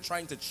came here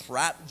trying to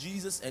trap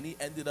Jesus, and he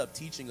ended up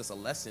teaching us a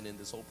lesson in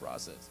this whole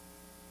process.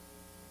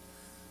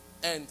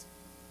 And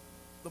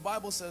the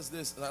Bible says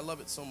this, and I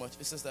love it so much.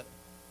 It says that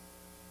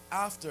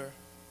after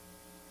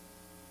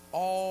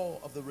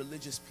all of the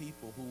religious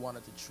people who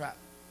wanted to trap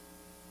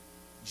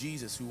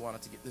Jesus, who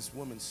wanted to get this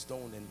woman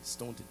stoned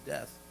to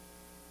death,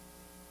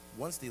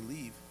 once they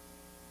leave,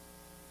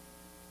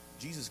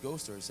 Jesus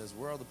goes to her and says,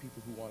 where are the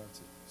people who wanted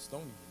to stone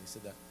you? And they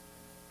said that.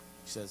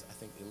 She says, I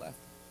think they left.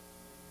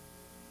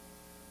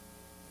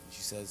 And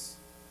Jesus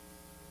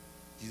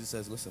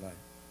says, listen,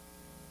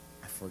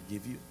 I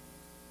forgive you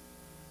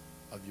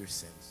of your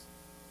sins.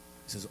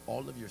 He says,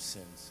 all of your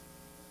sins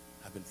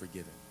have been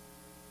forgiven.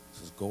 He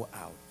says, go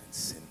out and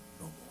sin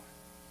no more.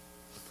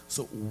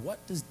 So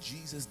what does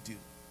Jesus do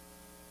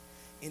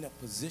in a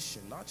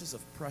position, not just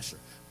of pressure,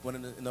 but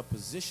in a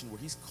position where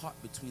he's caught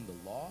between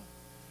the law,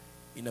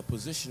 in a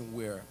position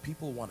where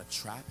people want to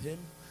trap him,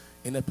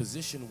 in a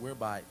position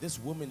whereby this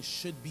woman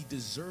should be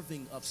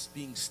deserving of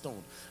being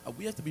stoned.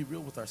 We have to be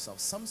real with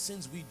ourselves. Some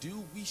sins we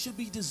do, we should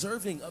be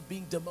deserving of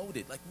being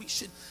demoted. Like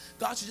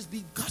God should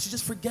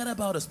just forget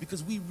about us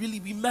because we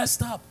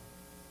messed up.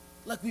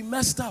 Like we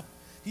messed up.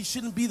 He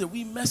shouldn't be there.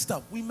 We messed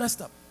up.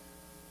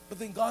 But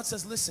then God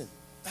says, listen,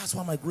 that's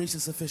why my grace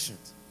is sufficient.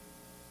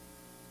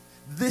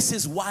 This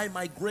is why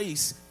my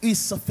grace is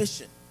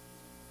sufficient.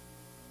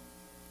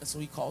 And so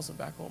he calls him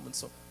back home. And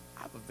so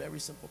I have a very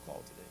simple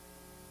call today.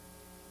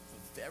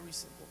 A very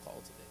simple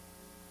call today.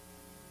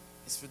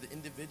 It's for the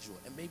individual.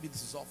 And maybe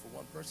this is all for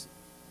one person.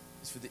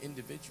 It's for the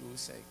individual who's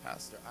saying,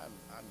 Pastor,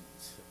 I'm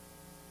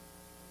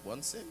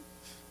one sin,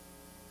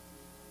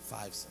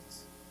 5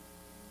 sins,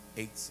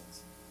 8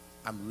 sins.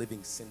 I'm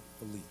living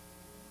sinfully,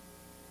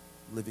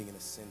 living in a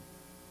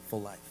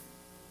sinful life.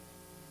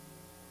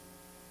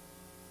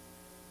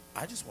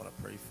 I just want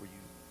to pray for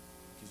you,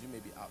 because you may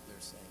be out there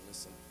saying,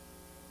 listen,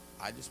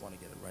 I just want to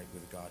get it right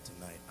with God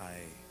tonight.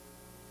 I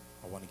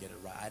want to get it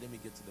right. I didn't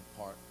even get to the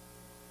part,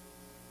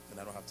 and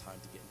I don't have time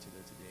to get into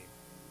there today,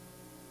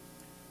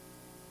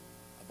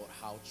 about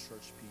how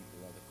church people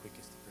are the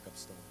quickest to pick up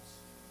stones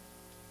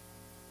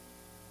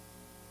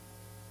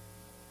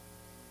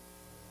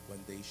when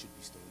they should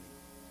be stoning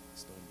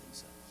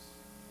themselves.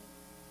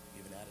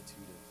 You have an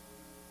attitude of,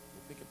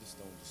 we'll pick up the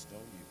stone to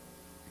stone you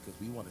because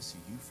we want to see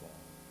you fall.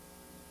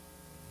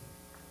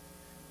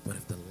 But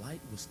if the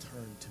light was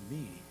turned to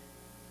me,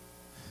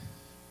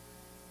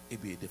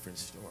 it'd be a different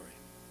story.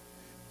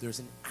 There's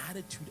an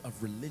attitude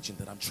of religion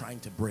that I'm trying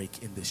to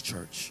break in this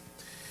church.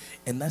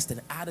 And that's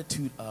an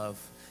attitude of,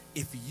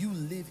 if you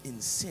live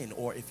in sin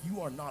or if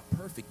you are not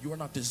perfect, you are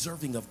not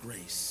deserving of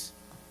grace.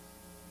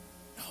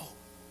 No.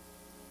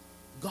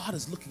 God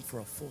is looking for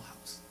a full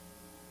house.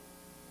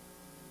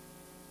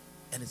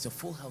 And it's a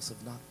full house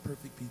of not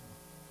perfect people.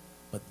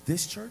 But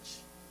this church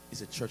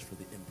is a church for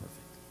the imperfect.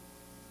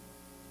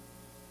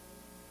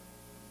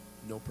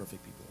 No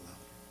perfect people allowed.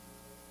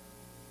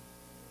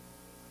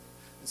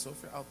 And so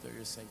if you're out there,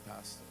 you're saying,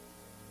 Pastor,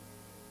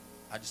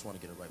 I just want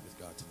to get it right with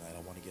God tonight.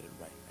 I want to get it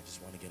right. I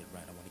just want to get it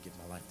right. I want to give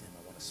my life to him.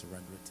 I want to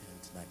surrender it to him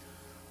tonight.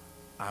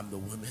 I'm the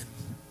woman.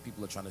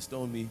 People are trying to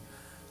stone me.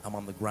 I'm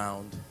on the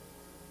ground.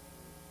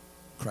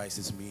 Christ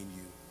is me and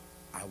you.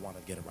 I want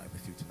to get it right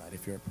with you tonight.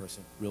 If you're a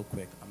person, real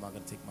quick, I'm not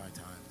going to take my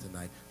time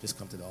tonight. Just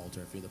come to the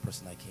altar. If you're the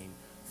person I came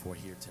for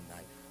here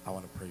tonight, I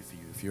want to pray for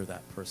you. If you're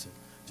that person,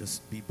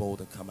 just be bold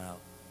and come out.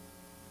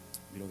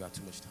 We don't got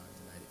too much time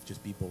tonight.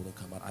 Just be bold and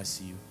come out. I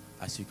see you.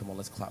 I see you. Come on,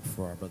 let's clap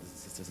for our brothers and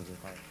sisters at the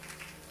front.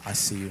 I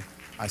see you.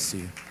 I see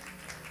you.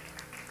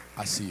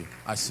 I see you.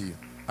 I see you.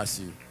 I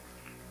see you.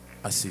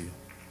 I see you.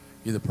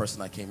 You're the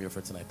person I came here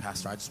for tonight.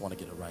 Pastor, I just want to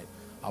get it right.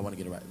 I want to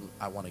get it right.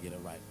 I want to get it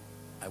right.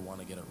 I want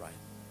to get it right.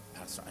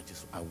 Pastor,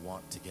 I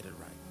want to get it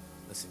right.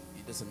 Listen,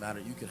 it doesn't matter.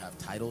 You could have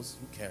titles.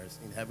 Who cares?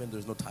 In heaven,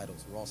 there's no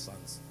titles. We're all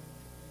sons,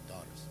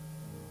 daughters.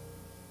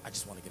 I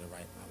just want to get it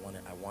right.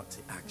 I want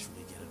to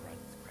actually get it right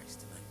with Christ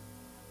tonight.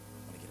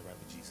 I want to get it right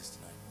with Jesus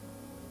tonight.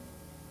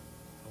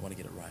 I want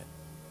to get it right.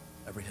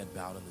 Every head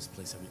bowed in this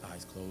place, every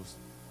eyes closed.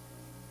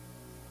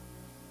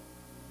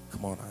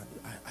 Come on,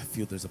 I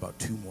feel there's about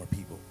 2 more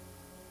people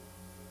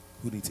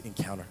who need to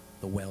encounter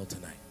the well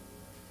tonight.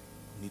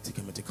 Who need to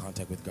come into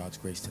contact with God's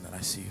grace tonight.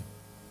 I see you.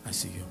 I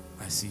see you.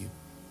 I see you.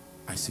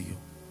 I see you.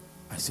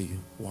 I see you.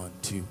 1,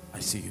 2. I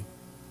see you.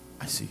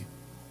 I see you.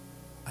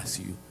 I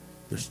see you.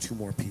 There's 2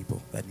 more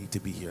people that need to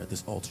be here at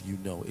this altar. You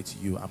know it's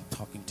you. I'm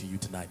talking to you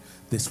tonight.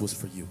 This was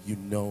for you. You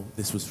know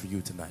this was for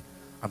you tonight.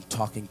 I'm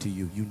talking to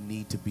you. You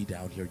need to be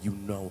down here. You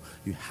know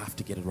you have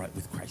to get it right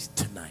with Christ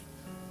tonight.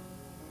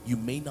 You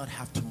may not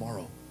have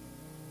tomorrow.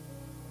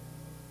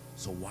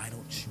 So why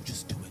don't you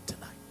just do it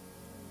tonight?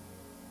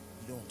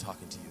 You know I'm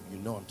talking to you. You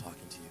know I'm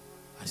talking to you.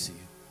 I see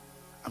you.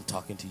 I'm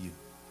talking to you.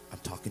 I'm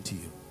talking to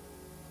you.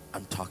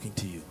 I'm talking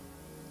to you.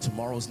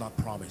 Tomorrow's not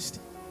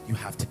promised. You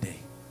have today.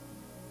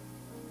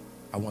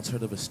 I once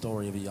heard of a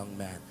story of a young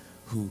man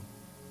who,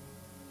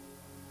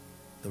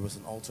 there was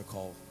an altar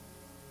call,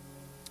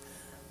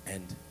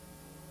 and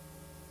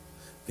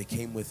they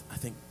came with, I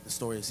think the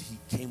story is he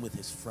came with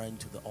his friend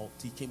to the altar.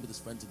 He came with his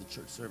friend to the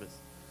church service,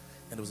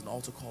 and there was an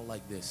altar call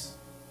like this,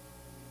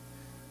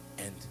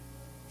 and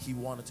he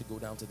wanted to go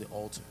down to the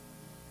altar.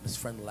 His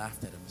friend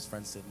laughed at him. His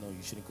friend said, no,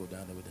 you shouldn't go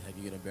down there. What the heck?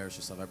 You're going to embarrass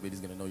yourself. Everybody's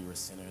going to know you're a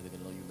sinner. They're going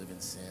to know you live in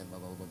sin, blah,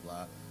 blah, blah,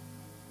 blah.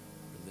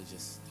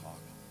 Religious talk.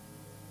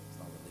 It's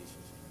not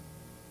relationship.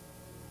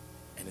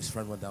 And his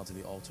friend went down to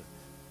the altar.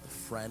 The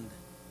friend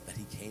that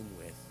he came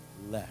with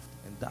left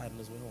and died on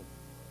his way home.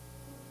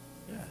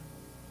 Yeah.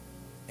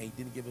 And he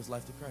didn't give his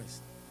life to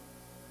Christ.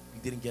 He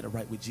didn't get it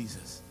right with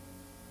Jesus.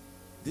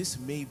 This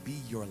may be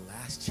your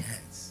last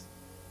chance.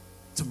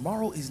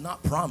 Tomorrow is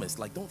not promised.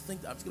 Like, don't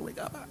think that I'm just going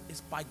to wake up. It's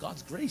by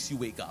God's grace you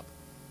wake up.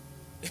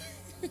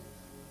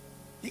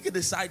 You could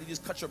decide to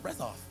just cut your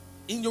breath off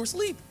in your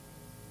sleep.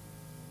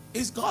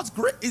 It's God's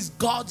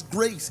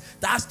grace.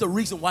 That's the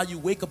reason why you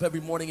wake up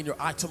every morning in your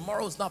eye.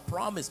 Tomorrow is not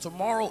promised.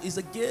 Tomorrow is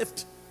a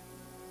gift.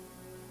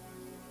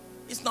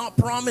 It's not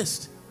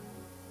promised.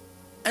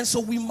 And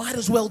so we might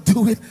as well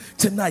do it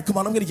tonight. Come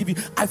on, I'm going to give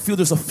you, I feel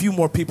there's a few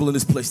more people in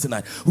this place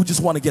tonight who just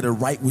want to get it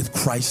right with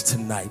Christ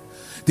tonight.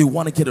 They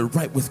want to get it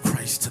right with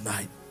Christ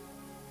tonight.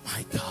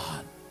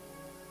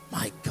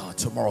 My God,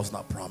 tomorrow's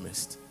not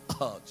promised.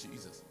 Oh,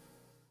 Jesus.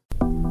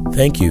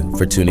 Thank you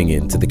for tuning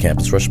in to the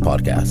Campus Rush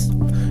podcast.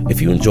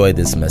 If you enjoyed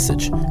this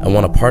message and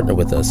want to partner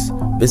with us,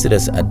 visit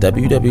us at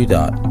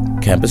www.campusrush.com.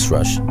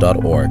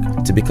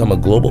 campusrush.org to become a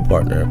global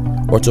partner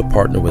or to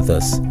partner with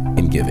us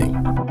in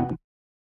giving.